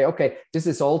could say, okay, this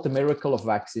is all the miracle of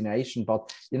vaccination,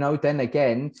 but, you know, then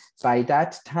again, by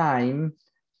that time,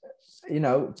 you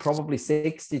know, probably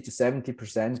 60 to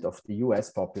 70% of the US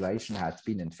population had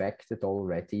been infected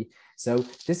already. So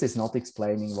this is not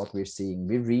explaining what we're seeing.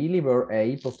 We really were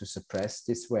able to suppress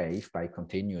this wave by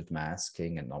continued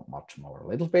masking and not much more, a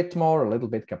little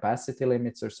bit capacity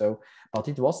limits or so, but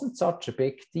it wasn't such a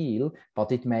big deal,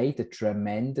 but it made a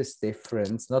tremendous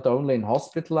difference, not only in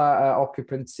hospital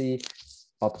occupancy,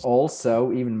 but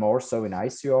also even more so in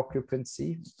ICU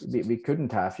occupancy. We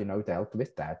couldn't have, you know, dealt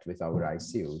with that with our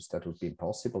ICUs. That would be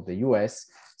impossible. The US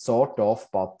sort of,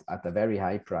 but at a very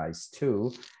high price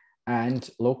too. And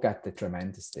look at the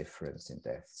tremendous difference in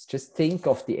deaths. Just think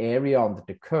of the area under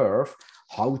the curve,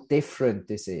 how different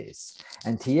this is.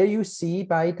 And here you see,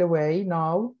 by the way,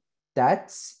 now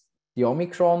that's the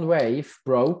Omicron wave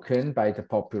broken by the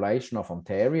population of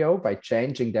Ontario by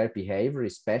changing their behavior,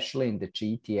 especially in the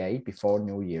GTA before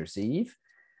New Year's Eve.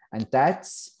 And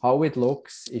that's how it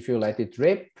looks if you let it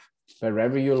rip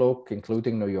wherever you look,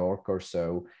 including New York or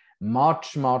so.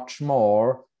 Much, much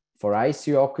more for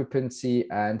ICU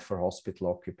occupancy and for hospital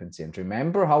occupancy. And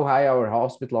remember how high our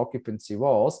hospital occupancy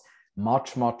was,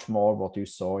 much, much more what you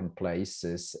saw in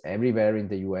places everywhere in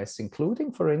the US,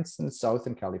 including, for instance,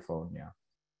 Southern California.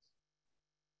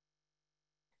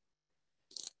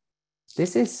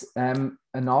 This is an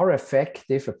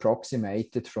R-effective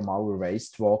approximated from our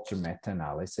wastewater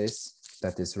meta-analysis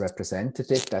that is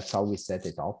representative. That's how we set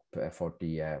it up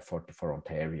for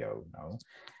Ontario. No?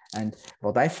 And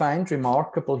what I find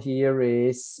remarkable here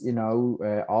is, you know,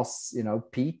 us, you know,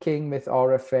 peaking with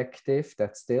R-effective.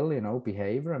 That's still, you know,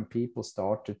 behavior, and people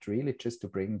started really just to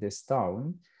bring this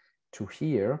down to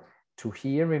here. To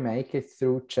here, we make it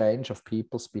through change of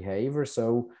people's behavior.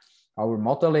 So our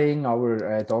modeling,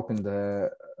 our dog and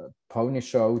the pony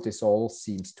show, this all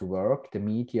seems to work. The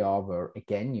media were,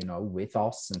 again, you know, with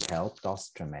us and helped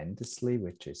us tremendously,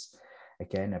 which is,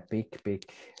 again, a big, big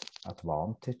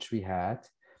advantage we had.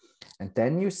 And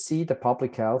then you see the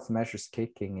public health measures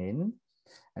kicking in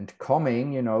and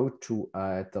coming, you know, to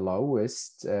the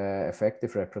lowest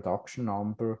effective reproduction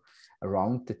number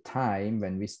around the time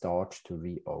when we start to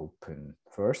reopen.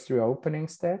 First reopening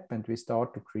step, and we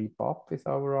start to creep up with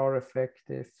our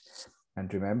R-effective.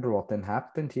 And remember what then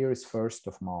happened here is 1st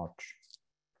of March.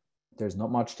 There's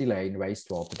not much delay in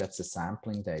wastewater. That's the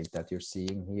sampling date that you're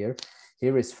seeing here.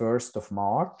 Here is 1st of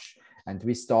March. And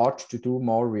we start to do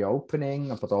more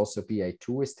reopening, but also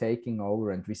BA2 is taking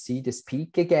over, and we see this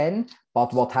peak again.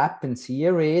 But what happens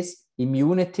here is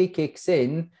immunity kicks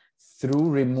in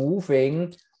through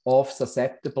removing of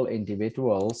susceptible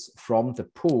individuals from the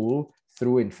pool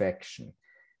through infection.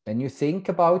 When you think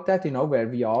about that, where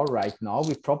we are right now,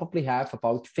 we probably have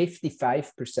about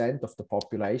 55% of the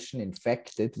population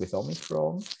infected with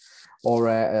Omicron, or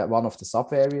one of the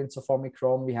subvariants of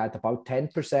Omicron. We had about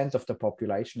 10% of the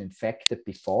population infected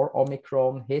before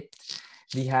Omicron hit.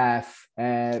 We have,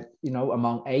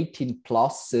 among 18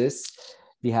 pluses,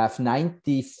 we have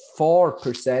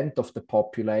 94% of the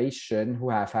population who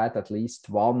have had at least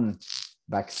one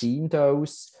vaccine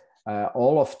dose.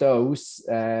 All of those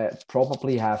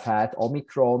probably have had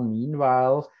Omicron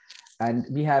meanwhile. And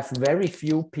we have very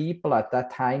few people at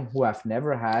that time who have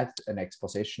never had an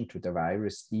exposition to the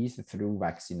virus, either through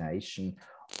vaccination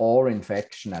or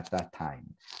infection at that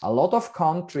time. A lot of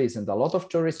countries and a lot of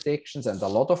jurisdictions and a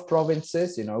lot of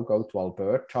provinces, go to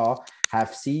Alberta,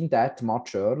 have seen that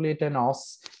much earlier than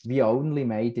us. We only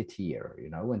made it here,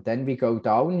 and then we go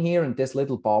down here, and this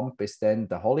little bump is then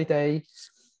the holiday,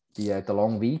 the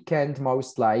long weekend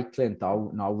most likely, and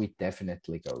now we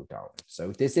definitely go down.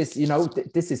 So this is, I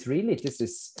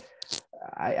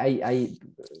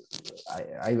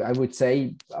would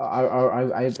say,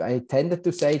 I tended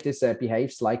to say this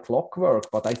behaves like clockwork,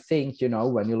 but I think,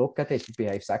 when you look at it, it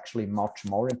behaves actually much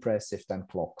more impressive than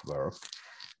clockwork,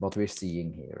 what we're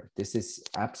seeing here. This is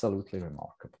absolutely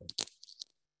remarkable.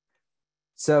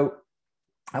 So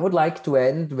I would like to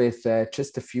end with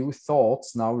just a few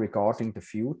thoughts now regarding the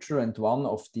future. And one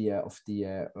of the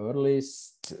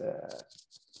earliest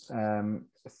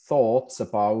thoughts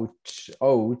about,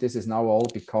 this is now all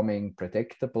becoming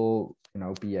predictable,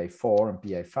 BA4 and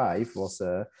BA5 was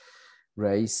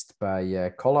raised by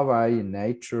Collaway in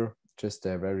Nature just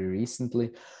very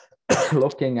recently,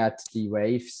 looking at the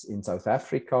waves in South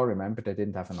Africa. Remember, they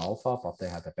didn't have an alpha, but they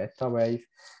had a beta wave,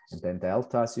 and then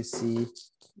delta, as you see.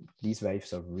 These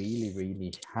waves are really,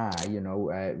 really high.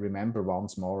 Remember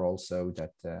once more also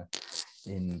that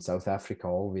in South Africa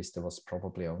always there was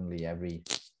probably only every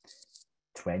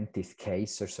 20th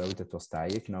case or so that was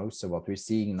diagnosed. So what we're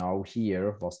seeing now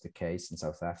here was the case in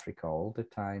South Africa all the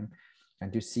time.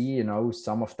 And you see,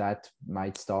 some of that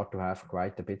might start to have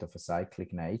quite a bit of a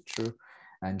cyclic nature.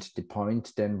 And the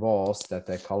point then was that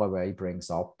the Collaway brings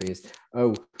up is,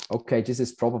 okay, this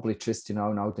is probably just,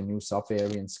 now the new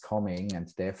subvariants coming, and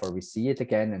therefore we see it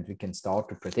again, and we can start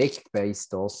to predict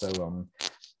based also on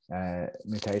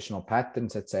mutational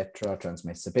patterns, etc.,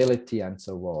 transmissibility, and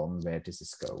so on, where this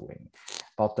is going.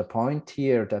 But the point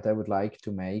here that I would like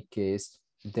to make is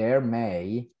their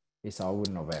May is our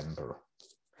November.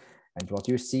 And what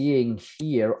you're seeing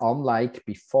here, unlike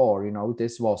before,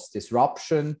 this was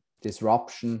disruption. This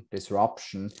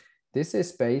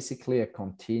is basically a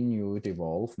continued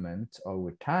evolvement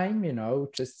over time,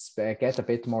 just get a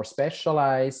bit more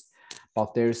specialized,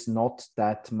 but there's not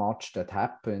that much that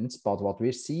happens. But what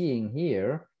we're seeing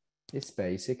here is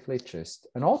basically just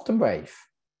an autumn wave.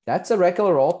 That's a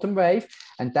regular autumn wave,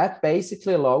 and that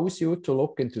basically allows you to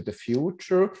look into the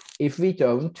future if we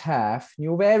don't have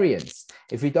new variants.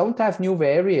 If we don't have new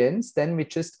variants, then we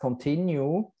just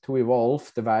continue to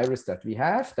evolve the virus that we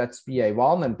have. That's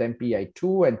BA1 and then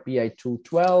BA2 and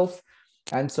BA2.12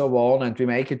 and so on, and we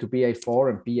make it to BA4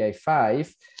 and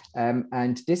BA5.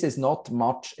 And this is not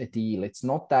much a deal. It's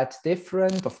not that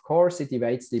different. Of course, it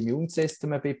evades the immune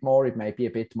system a bit more. It may be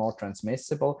a bit more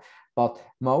transmissible, but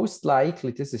most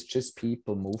likely this is just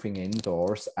people moving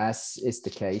indoors, as is the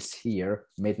case here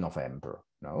mid-November.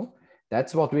 No,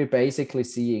 that's what we're basically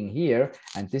seeing here.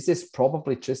 And this is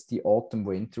probably just the autumn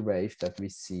winter wave that we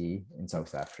see in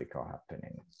South Africa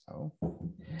happening. No?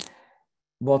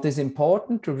 What is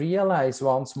important to realize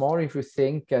once more, if you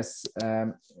think as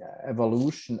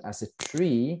evolution as a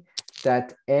tree,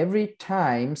 that every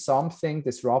time something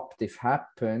disruptive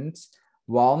happens,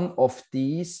 one of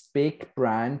these big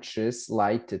branches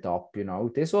lighted up.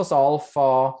 This was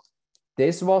alpha,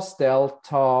 this was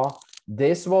delta,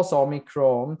 this was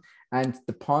Omicron. And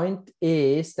the point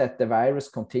is that the virus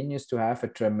continues to have a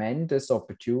tremendous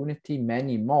opportunity,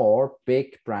 many more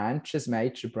big branches,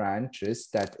 major branches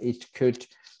that it could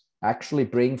actually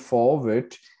bring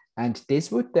forward. And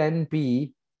this would then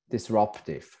be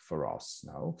disruptive for us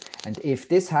now. And if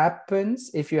this happens,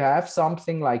 if you have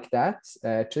something like that,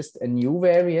 just a new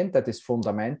variant that is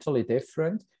fundamentally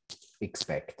different,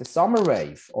 expect a summer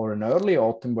wave or an early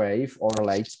autumn wave or a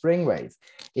late spring wave.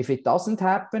 If it doesn't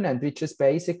happen and we just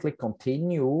basically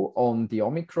continue on the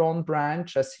Omicron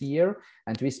branch as here,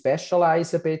 and we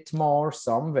specialize a bit more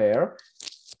somewhere,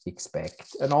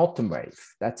 expect an autumn wave.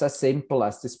 That's as simple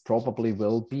as this probably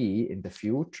will be in the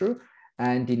future.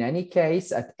 And in any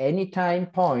case, at any time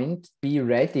point, be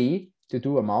ready to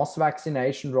do a mass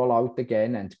vaccination rollout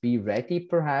again, and be ready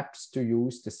perhaps to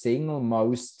use the single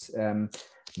most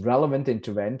relevant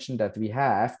intervention that we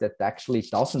have that actually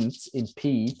doesn't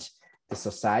impede the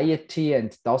society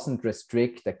and doesn't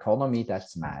restrict the economy,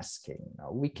 that's masking.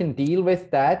 Now, we can deal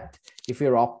with that if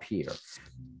we're up here.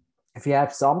 If we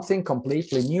have something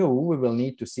completely new, we will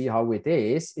need to see how it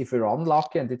is. If we're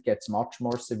unlucky and it gets much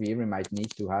more severe, we might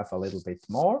need to have a little bit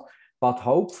more. But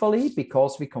hopefully,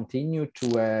 because we continue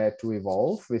to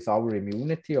evolve with our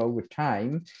immunity over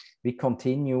time, we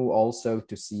continue also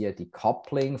to see a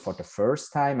decoupling for the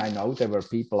first time. I know there were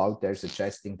people out there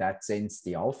suggesting that since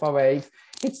the alpha wave,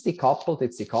 it's decoupled,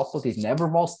 it never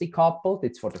was decoupled,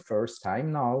 it's for the first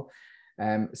time now.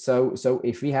 So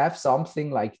if we have something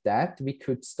like that, we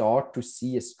could start to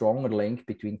see a stronger link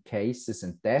between cases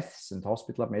and deaths and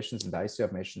hospital admissions and ICU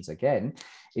admissions again.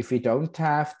 If we don't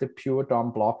have the pure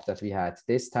dumb block that we had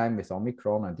this time with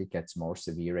Omicron and it gets more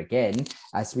severe again,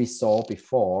 as we saw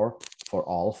before for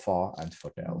Alpha and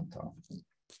for Delta.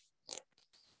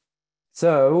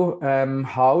 So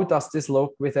how does this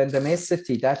look with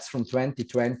endemicity? That's from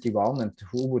 2021, and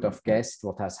who would have guessed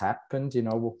what has happened, you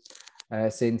know,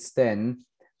 since then.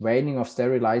 Waning of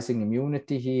sterilizing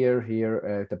immunity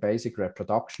here, the basic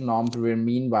reproduction number. We're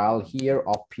meanwhile here,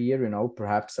 up here, you know,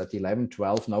 perhaps at 11,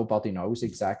 12, nobody knows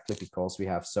exactly because we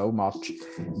have so much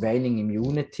waning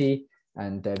immunity,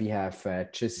 and we have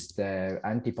just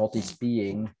antibodies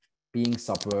being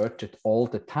subverted all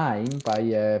the time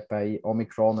by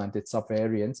Omicron and its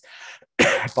subvariants.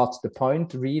 But the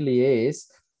point really is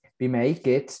we make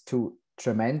it to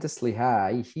tremendously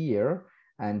high here,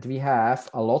 and we have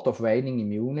a lot of waning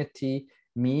immunity,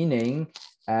 meaning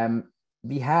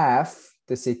we have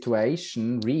the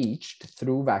situation reached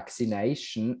through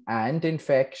vaccination and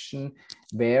infection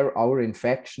where our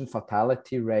infection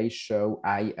fatality ratio,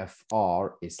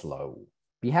 IFR, is low.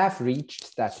 We have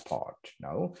reached that part,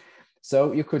 no?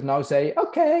 So you could now say,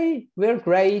 okay, we're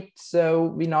great. So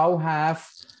we now have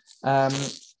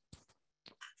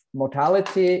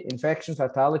mortality, infection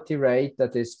fatality rate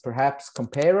that is perhaps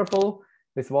comparable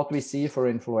with what we see for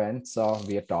influenza,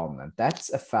 we're done. And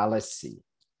that's a fallacy.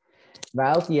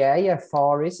 While the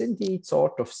AFR is indeed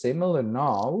sort of similar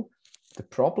now, the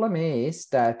problem is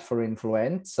that for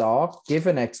influenza,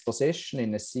 given exposition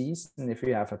in a season, if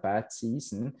we have a bad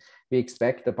season, we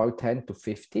expect about 10 to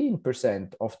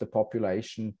 15% of the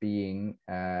population being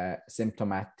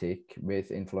symptomatic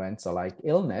with influenza-like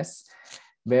illness.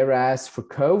 Whereas for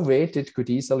COVID, it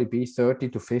could easily be 30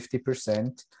 to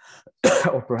 50%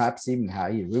 or perhaps even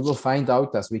higher. We will find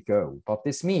out as we go. But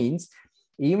this means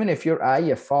even if your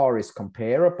IFR is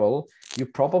comparable, you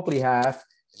probably have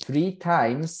 3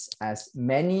 times as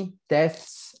many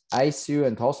deaths, ICU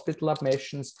and hospital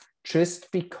admissions,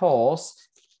 just because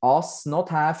us not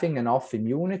having enough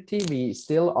immunity, we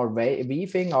still are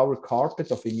weaving our carpet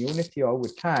of immunity over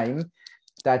time,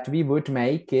 that we would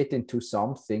make it into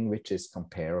something which is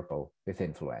comparable with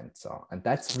influenza. And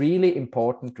that's really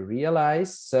important to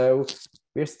realize. So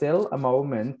we're still a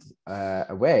moment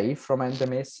away from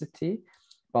endemicity.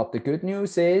 But the good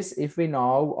news is, if we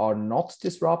now are not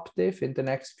disruptive in the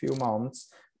next few months,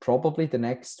 probably the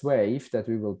next wave that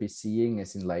we will be seeing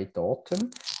is in late autumn.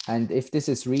 And if this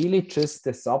is really just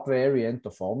the subvariant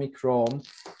of Omicron,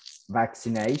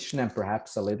 vaccination and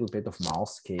perhaps a little bit of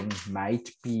masking might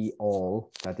be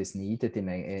all that is needed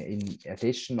in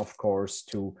addition, of course,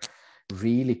 to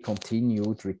really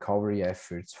continued recovery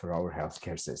efforts for our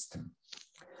healthcare system.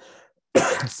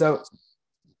 So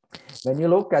when you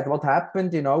look at what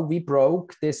happened, you know, we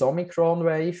broke this Omicron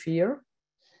wave here,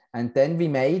 and then we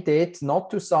made it not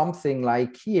to something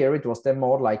like here, it was then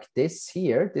more like this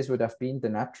here. This would have been the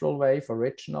natural wave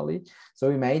originally. So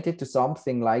we made it to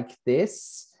something like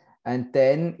this, and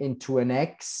then into a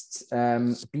next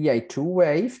BA2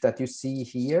 wave that you see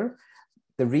here.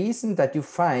 The reason that you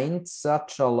find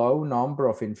such a low number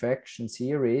of infections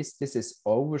here is this is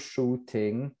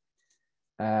overshooting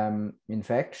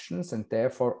infections and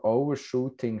therefore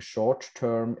overshooting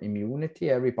short-term immunity.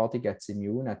 Everybody gets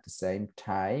immune at the same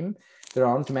time. There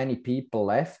aren't many people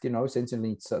left, you know, since you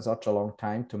need such a long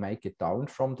time to make it down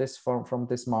from this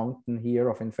mountain here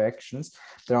of infections.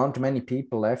 There aren't many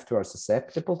people left who are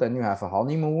susceptible. Then you have a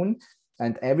honeymoon,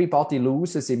 and everybody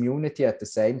loses immunity at the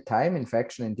same time,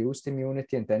 infection-induced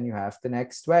immunity, and then you have the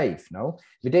next wave. No,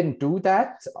 we didn't do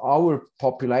that. Our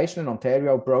population in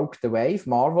Ontario broke the wave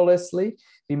marvelously.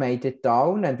 We made it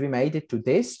down, and we made it to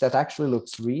this. That actually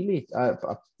looks really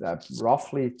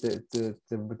roughly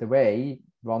the way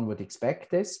one would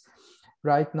expect this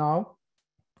right now.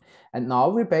 And now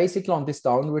we're basically on this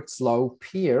downward slope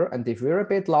here. And if we're a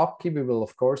bit lucky, we will,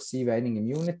 of course, see waning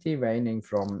immunity, waning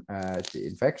from the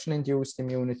infection-induced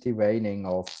immunity, waning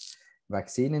of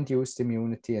vaccine-induced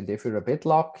immunity. And if we're a bit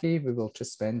lucky, we will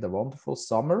just spend a wonderful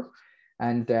summer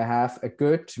and have a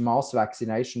good mass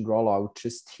vaccination rollout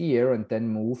just here, and then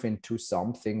move into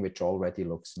something which already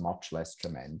looks much less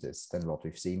tremendous than what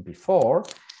we've seen before.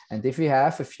 And if we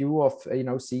have a few of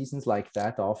seasons like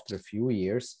that after a few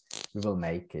years, we will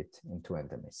make it into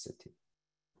endemicity.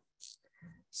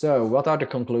 So what are the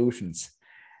conclusions?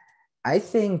 I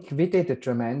think we did a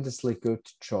tremendously good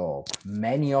job.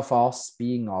 Many of us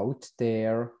being out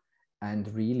there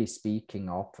and really speaking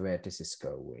up where this is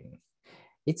going.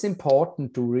 It's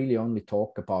important to really only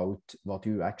talk about what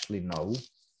you actually know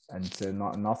and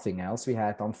nothing else. We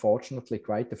had, unfortunately,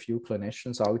 quite a few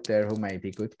clinicians out there who may be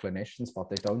good clinicians, but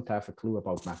they don't have a clue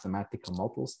about mathematical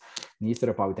models, neither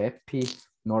about epi,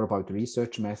 nor about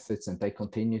research methods. And they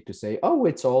continue to say, oh,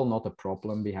 it's all not a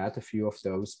problem. We had a few of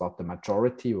those, but the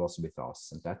majority was with us,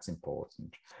 and that's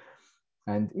important.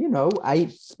 And,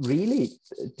 I really,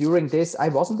 during this, I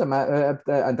wasn't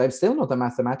and I'm still not a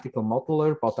mathematical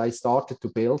modeler, but I started to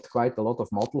build quite a lot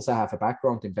of models. I have a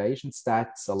background in Bayesian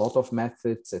stats, a lot of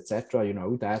methods, etc.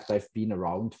 That I've been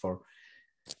around for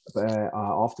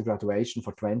after graduation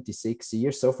for 26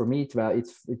 years. So for me,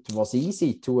 it was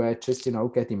easy to just,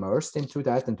 get immersed into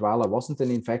that. And while I wasn't an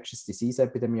infectious disease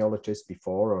epidemiologist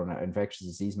before, or an infectious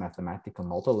disease mathematical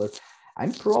modeler,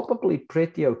 I'm probably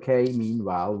pretty okay,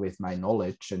 meanwhile, with my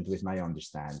knowledge and with my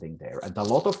understanding there. And a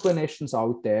lot of clinicians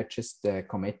out there just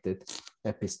committed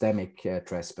epistemic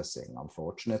trespassing,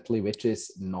 unfortunately, which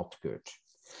is not good.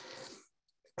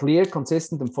 Clear,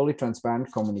 consistent, and fully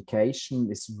transparent communication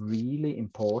is really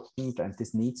important, and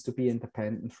this needs to be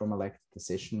independent from elected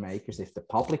decision makers. If the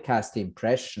public has the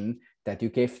impression that you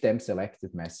give them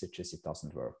selected messages, it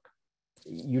doesn't work.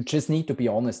 You just need to be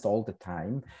honest all the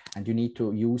time, and you need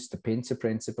to use the pincer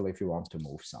principle if you want to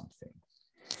move something.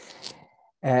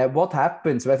 What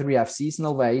happens, whether we have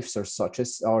seasonal waves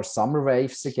or summer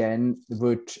waves again,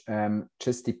 would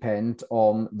just depend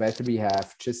on whether we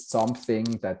have just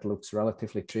something that looks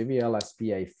relatively trivial as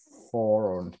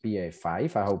BA4 and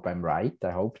BA5. I hope I'm right.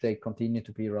 I hope they continue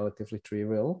to be relatively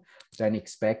trivial. Then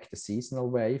expect a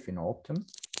seasonal wave in autumn.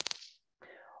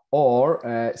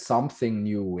 Or something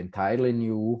new, entirely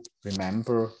new.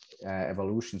 Remember,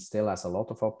 evolution still has a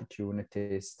lot of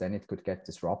opportunities. Then it could get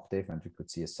disruptive and we could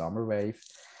see a summer wave.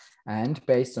 And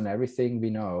based on everything we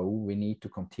know, we need to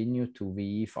continue to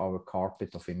weave our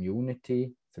carpet of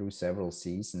immunity through several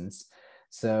seasons.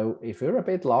 So if we're a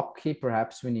bit lucky,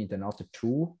 perhaps we need another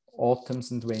 2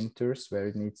 autumns and winters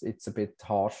where it's a bit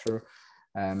harsher.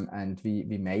 And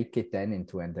we make it then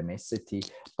into endemicity,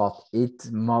 but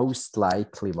it most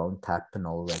likely won't happen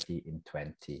already in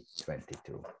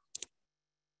 2022.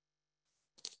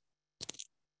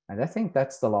 And I think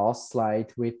that's the last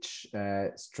slide, which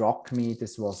struck me.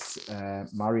 This was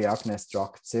Marie-Agnes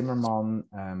Strack-Zimmermann,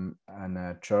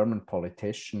 a German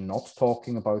politician, not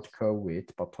talking about COVID,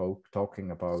 but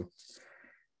talking about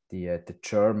the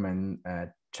German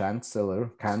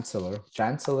chancellor,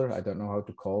 I don't know how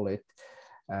to call it.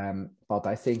 But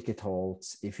I think it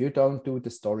holds. If you don't do the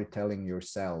storytelling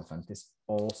yourself, and this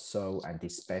also and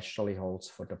especially holds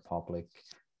for the public,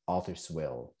 others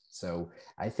will. So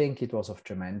I think it was of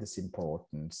tremendous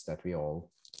importance that we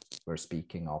all were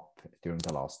speaking up during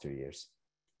the last 2 years.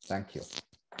 Thank you.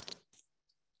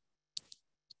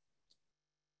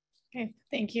 Okay,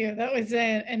 thank you. That was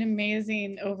an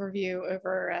amazing overview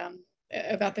over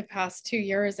about the past 2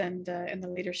 years and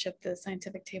the leadership the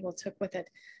scientific table took with it.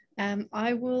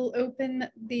 I will open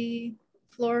the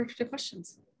floor to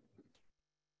questions.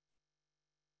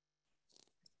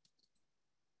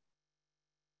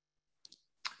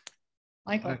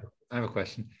 Michael. I have a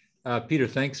question. Peter,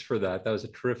 thanks for that. That was a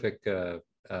terrific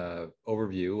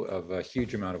overview of a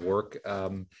huge amount of work.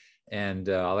 And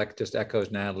I'll just echo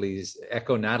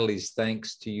Natalie's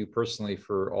thanks to you personally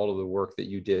for all of the work that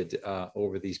you did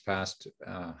over these past,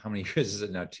 how many years is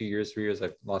it now? 2 years, 3 years?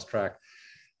 I've lost track.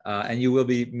 And you will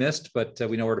be missed, but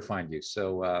we know where to find you.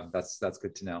 So that's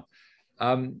good to know.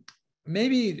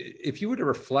 Maybe if you were to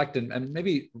reflect and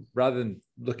maybe rather than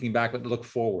looking back, but look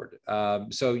forward.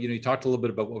 So, you talked a little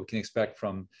bit about what we can expect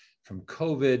from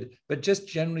COVID, but just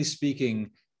generally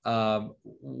speaking,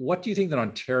 what do you think that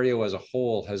Ontario as a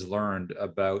whole has learned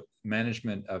about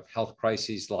management of health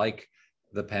crises like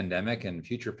the pandemic and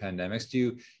future pandemics?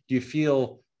 Do you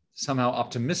feel somehow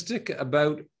optimistic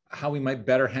about how we might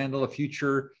better handle a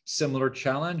future similar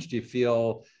challenge? Do you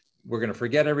feel we're going to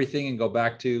forget everything and go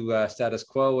back to status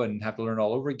quo and have to learn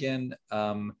all over again?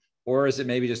 Or is it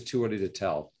maybe just too early to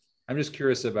tell? I'm just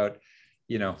curious about,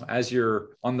 as you're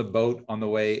on the boat on the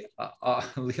way,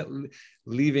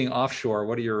 leaving offshore,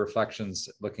 what are your reflections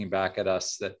looking back at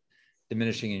us that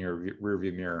diminishing in your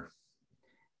rearview mirror?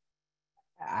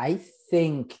 I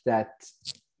think that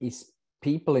is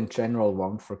people in general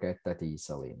won't forget that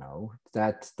easily. No,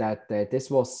 that this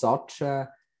was such a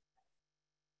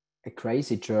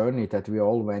crazy journey that we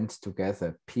all went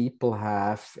together. People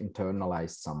have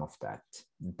internalized some of that.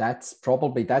 That's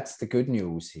the good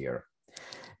news here.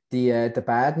 The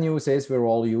bad news is we're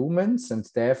all humans, and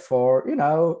therefore,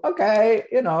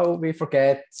 we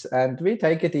forget and we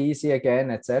take it easy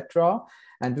again, etc.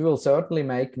 And we will certainly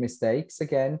make mistakes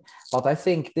again. But I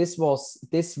think this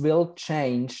will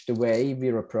change the way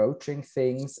we're approaching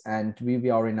things, and we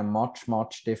are in a much,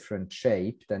 much different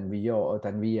shape than we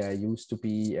used to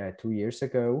be 2 years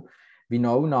ago. We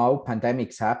know now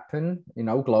pandemics happen,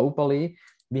 globally.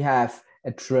 We have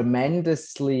a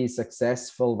tremendously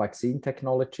successful vaccine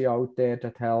technology out there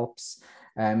that helps.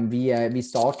 We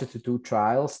started to do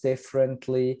trials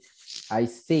differently. I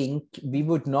think we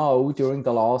would know during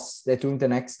the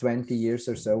next 20 years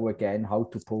or so again how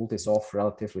to pull this off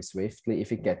relatively swiftly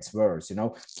if it gets worse.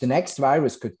 The next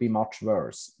virus could be much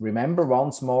worse. Remember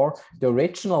once more, the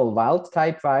original wild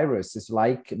type virus is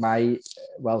like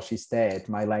she's dead,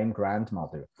 my lame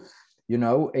grandmother.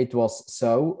 It was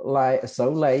so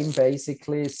lame,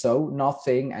 basically, so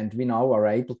nothing, and we now are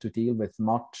able to deal with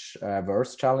much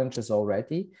worse challenges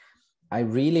already. I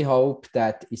really hope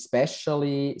that,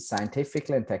 especially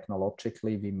scientifically and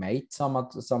technologically, we made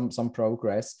some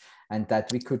progress, and that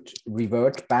we could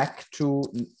revert back to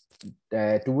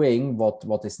doing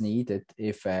what is needed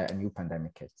if a new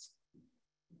pandemic hits.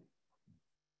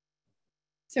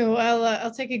 So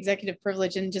I'll take executive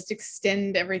privilege and just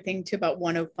extend everything to about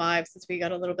 1:05 since we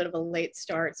got a little bit of a late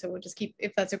start. So we'll just keep,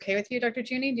 if that's okay with you, Dr.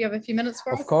 Jüni. Do you have a few minutes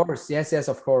for us? Of course. Yes,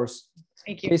 of course.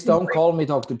 Thank you. Please don't call me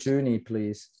Dr. Jüni,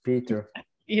 please. Peter.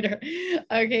 Peter.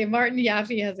 Okay, Martin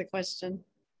Yaffe has a question.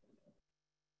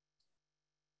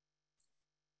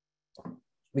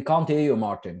 We can't hear you,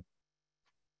 Martin.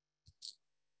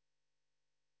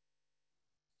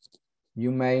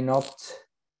 You may not.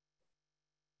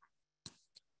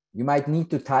 You might need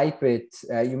to type it.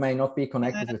 You may not be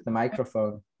connected with the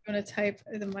microphone. I'm going to type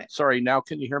the mic. Sorry, now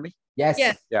can you hear me? Yes.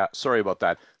 Yeah, sorry about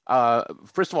that.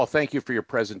 First of all, thank you for your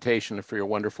presentation and for your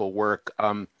wonderful work.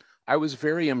 I was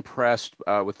very impressed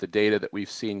with the data that we've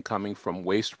seen coming from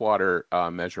wastewater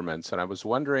measurements, and I was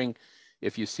wondering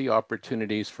if you see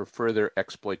opportunities for further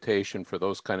exploitation for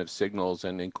those kind of signals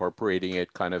and incorporating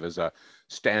it kind of as a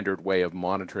standard way of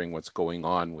monitoring what's going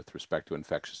on with respect to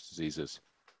infectious diseases.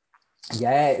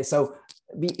 Yeah, so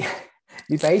we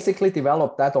basically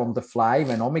developed that on the fly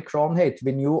when Omicron hit.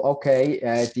 We knew, okay,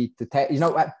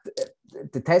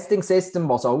 the testing system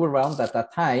was overwhelmed at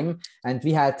that time, and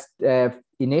we had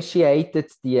initiated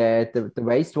the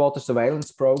wastewater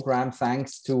surveillance program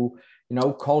thanks to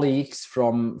colleagues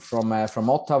from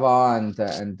Ottawa and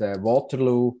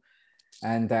Waterloo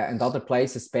and other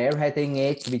places spearheading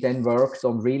it. We then worked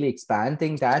on really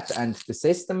expanding that, and the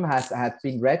system had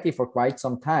been ready for quite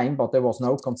some time, but there was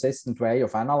no consistent way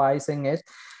of analyzing it.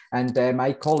 And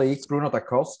my colleague Bruno da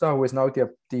Costa, who is now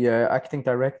the acting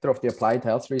director of the Applied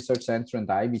Health Research Center, and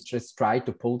we just tried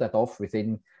to pull that off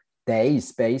within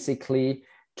days, basically,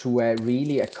 to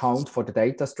really account for the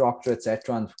data structure,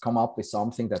 etc., and come up with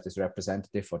something that is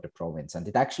representative for the province. And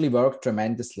it actually worked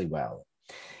tremendously well.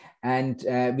 And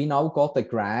we now got the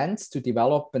grants to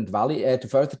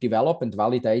further develop and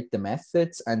validate the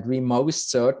methods, and we most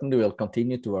certainly will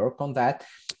continue to work on that.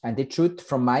 And it should,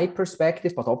 from my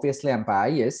perspective, but obviously I'm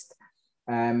biased,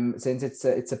 since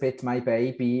it's a bit my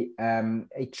baby,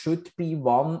 it should be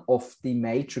one of the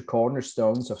major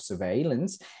cornerstones of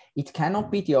surveillance. It cannot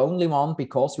be the only one,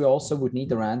 because we also would need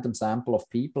a random sample of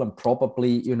people and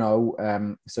probably,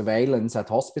 surveillance at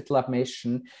hospital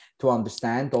admission to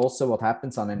understand also what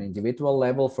happens on an individual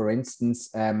level. For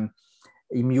instance,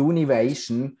 immune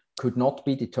evasion could not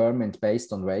be determined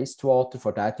based on wastewater.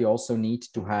 For that, you also need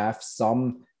to have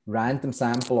some random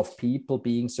sample of people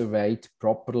being surveyed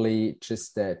properly,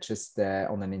 just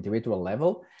on an individual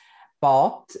level.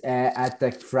 But at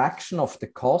a fraction of the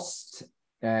cost,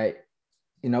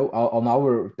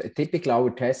 typically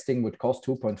our testing would cost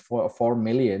 2.4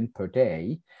 million per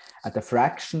day. At a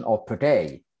fraction of per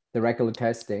day, the regular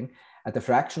testing, at a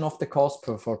fraction of the cost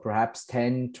for perhaps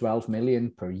 10, 12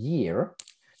 million per year,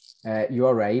 you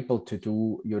are able to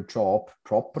do your job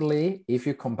properly if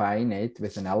you combine it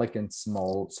with an elegant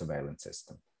small surveillance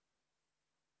system.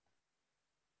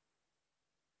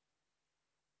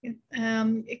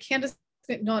 Candace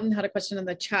Naughton had a question in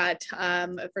the chat.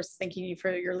 First, thanking you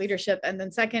for your leadership, and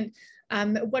then second,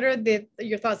 what are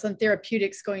your thoughts on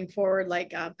therapeutics going forward, like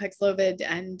Paxlovid,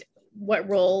 and what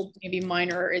role, maybe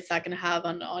minor, is that going to have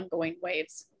on ongoing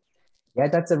waves? Yeah,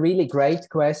 that's a really great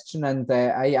question. And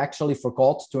I actually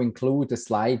forgot to include a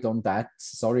slide on that.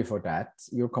 Sorry for that.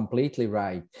 You're completely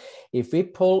right. If we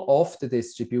pull off the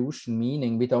distribution,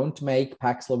 meaning we don't make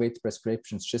Paxlovid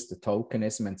prescriptions, just a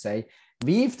tokenism and say,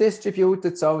 we've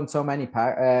distributed so and so many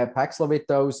Paxlovid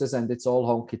doses and it's all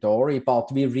honky-dory,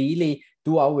 but we really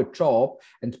do our job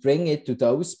and bring it to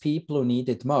those people who need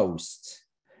it most.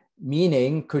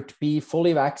 Meaning could be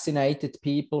fully vaccinated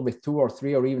people with 2 or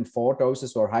 3 or even 4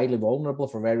 doses who are highly vulnerable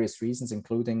for various reasons,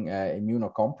 including being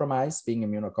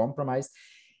immunocompromised.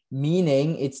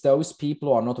 Meaning it's those people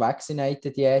who are not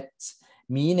vaccinated yet.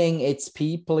 Meaning it's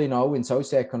people, you know, in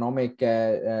socioeconomic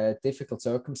difficult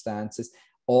circumstances.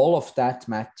 All of that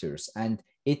matters. And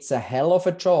it's a hell of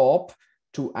a job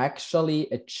to actually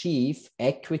achieve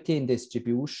equity in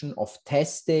distribution of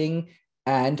testing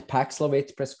and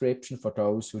Paxlovid prescription for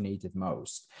those who need it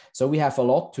most. So we have a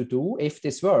lot to do. If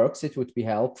this works, it would be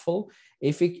helpful.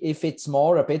 If it's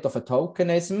more a bit of a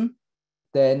tokenism,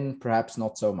 then perhaps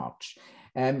not so much.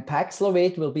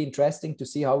 Paxlovid will be interesting to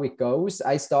see how it goes.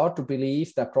 I start to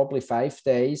believe that probably 5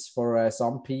 days for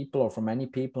some people or for many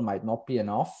people might not be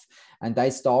enough. And I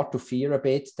start to fear a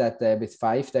bit that with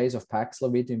 5 days of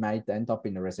Paxlovid, we might end up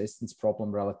in a resistance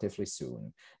problem relatively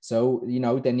soon. So, you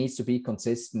know, there needs to be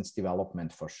consistent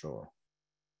development for sure.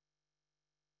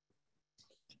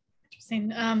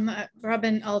 Interesting.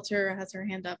 Robin Alter has her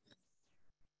hand up.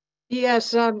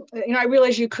 Yes, you know, I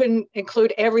realize you couldn't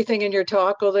include everything in your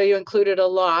talk, although you included a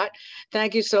lot.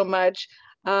 Thank you so much.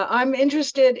 I'm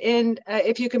interested in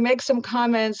if you can make some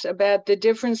comments about the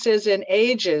differences in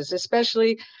ages,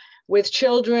 especially with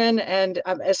children and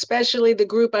especially the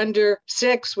group under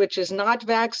 6, which is not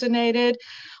vaccinated.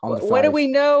 What do we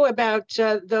know about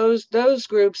those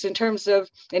groups in terms of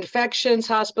infections,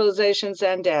 hospitalizations,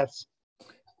 and deaths?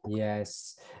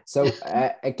 Yes. So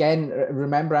again,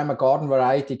 remember, I'm a garden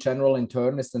variety general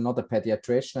internist and not a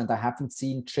pediatrician, and I haven't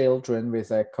seen children with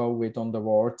COVID on the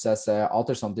wards as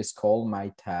others on this call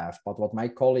might have. But what my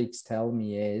colleagues tell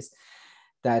me is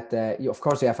that, of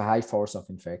course, we have a high force of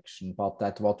infection, but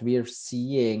that what we're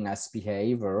seeing as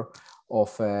behavior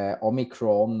of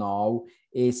Omicron now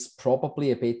is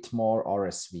probably a bit more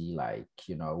RSV-like,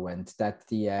 you know, and that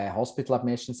the hospital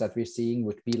admissions that we're seeing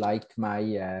would be like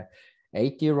my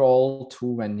 8-year-old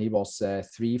who, when he was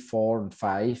 3, 4, and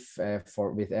 5,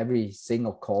 with every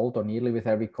single cold or nearly with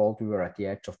every cold, we were at the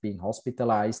edge of being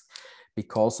hospitalized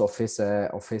because of his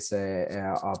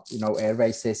you know,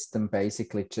 airway system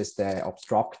basically just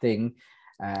obstructing.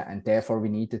 And therefore we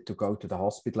needed to go to the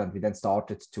hospital, and we then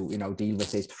started to, you know, deal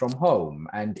with it from home.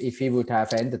 And if he would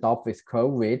have ended up with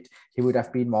COVID, he would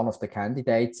have been one of the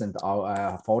candidates, and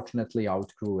fortunately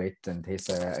outgrew it, and his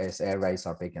airways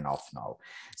are big enough now.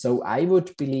 So I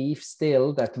would believe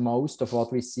still that most of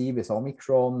what we see with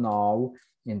Omicron now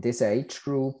in this age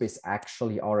group is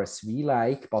actually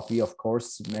RSV-like, but we of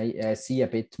course may see a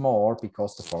bit more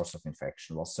because the force of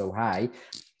infection was so high.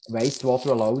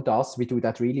 Wastewater allowed us, we do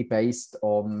that really based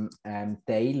on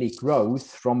daily growth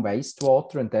from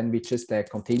wastewater, and then we just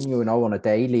continue, you know, on a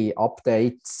daily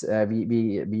updates.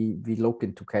 We look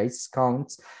into case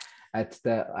counts. At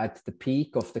the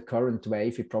peak of the current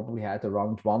wave, we probably had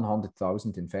around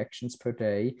 100,000 infections per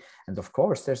day, and of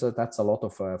course, that's a lot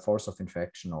of force of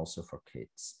infection also for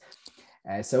kids.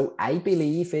 So I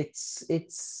believe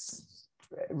it's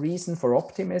reason for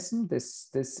optimism.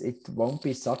 It won't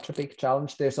be such a big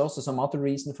challenge. There's also some other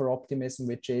reason for optimism,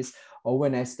 which is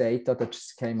ONS data that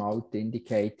just came out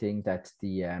indicating that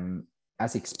the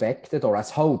as expected, or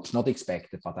as hoped, not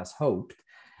expected, but as hoped,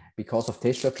 because of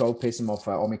tissue tropism of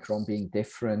Omicron being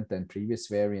different than previous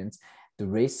variants, the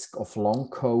risk of long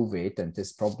COVID, and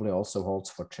this probably also holds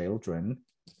for children,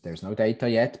 there's no data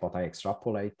yet, but I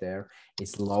extrapolate there,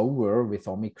 is lower with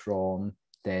Omicron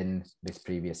than with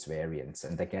previous variants.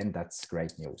 And again, that's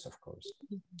great news, of course.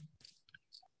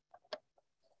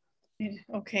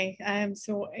 Okay,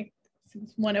 so it's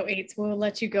 1:08, so we'll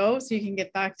let you go so you can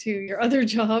get back to your other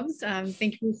jobs.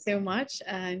 Thank you so much,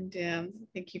 and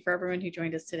thank you for everyone who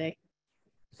joined us today.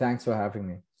 Thanks for having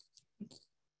me.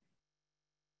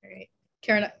 All right,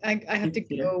 Karen, I have to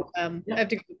go. I have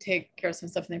to go take care of some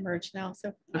stuff in the emerge now.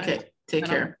 So okay, take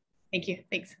care. Thank you.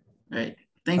 Thanks. All right.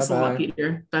 Thanks a lot,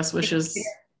 Peter. Best wishes,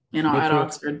 at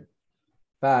Oxford.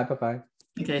 Bye. Bye-bye.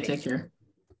 Okay, take care.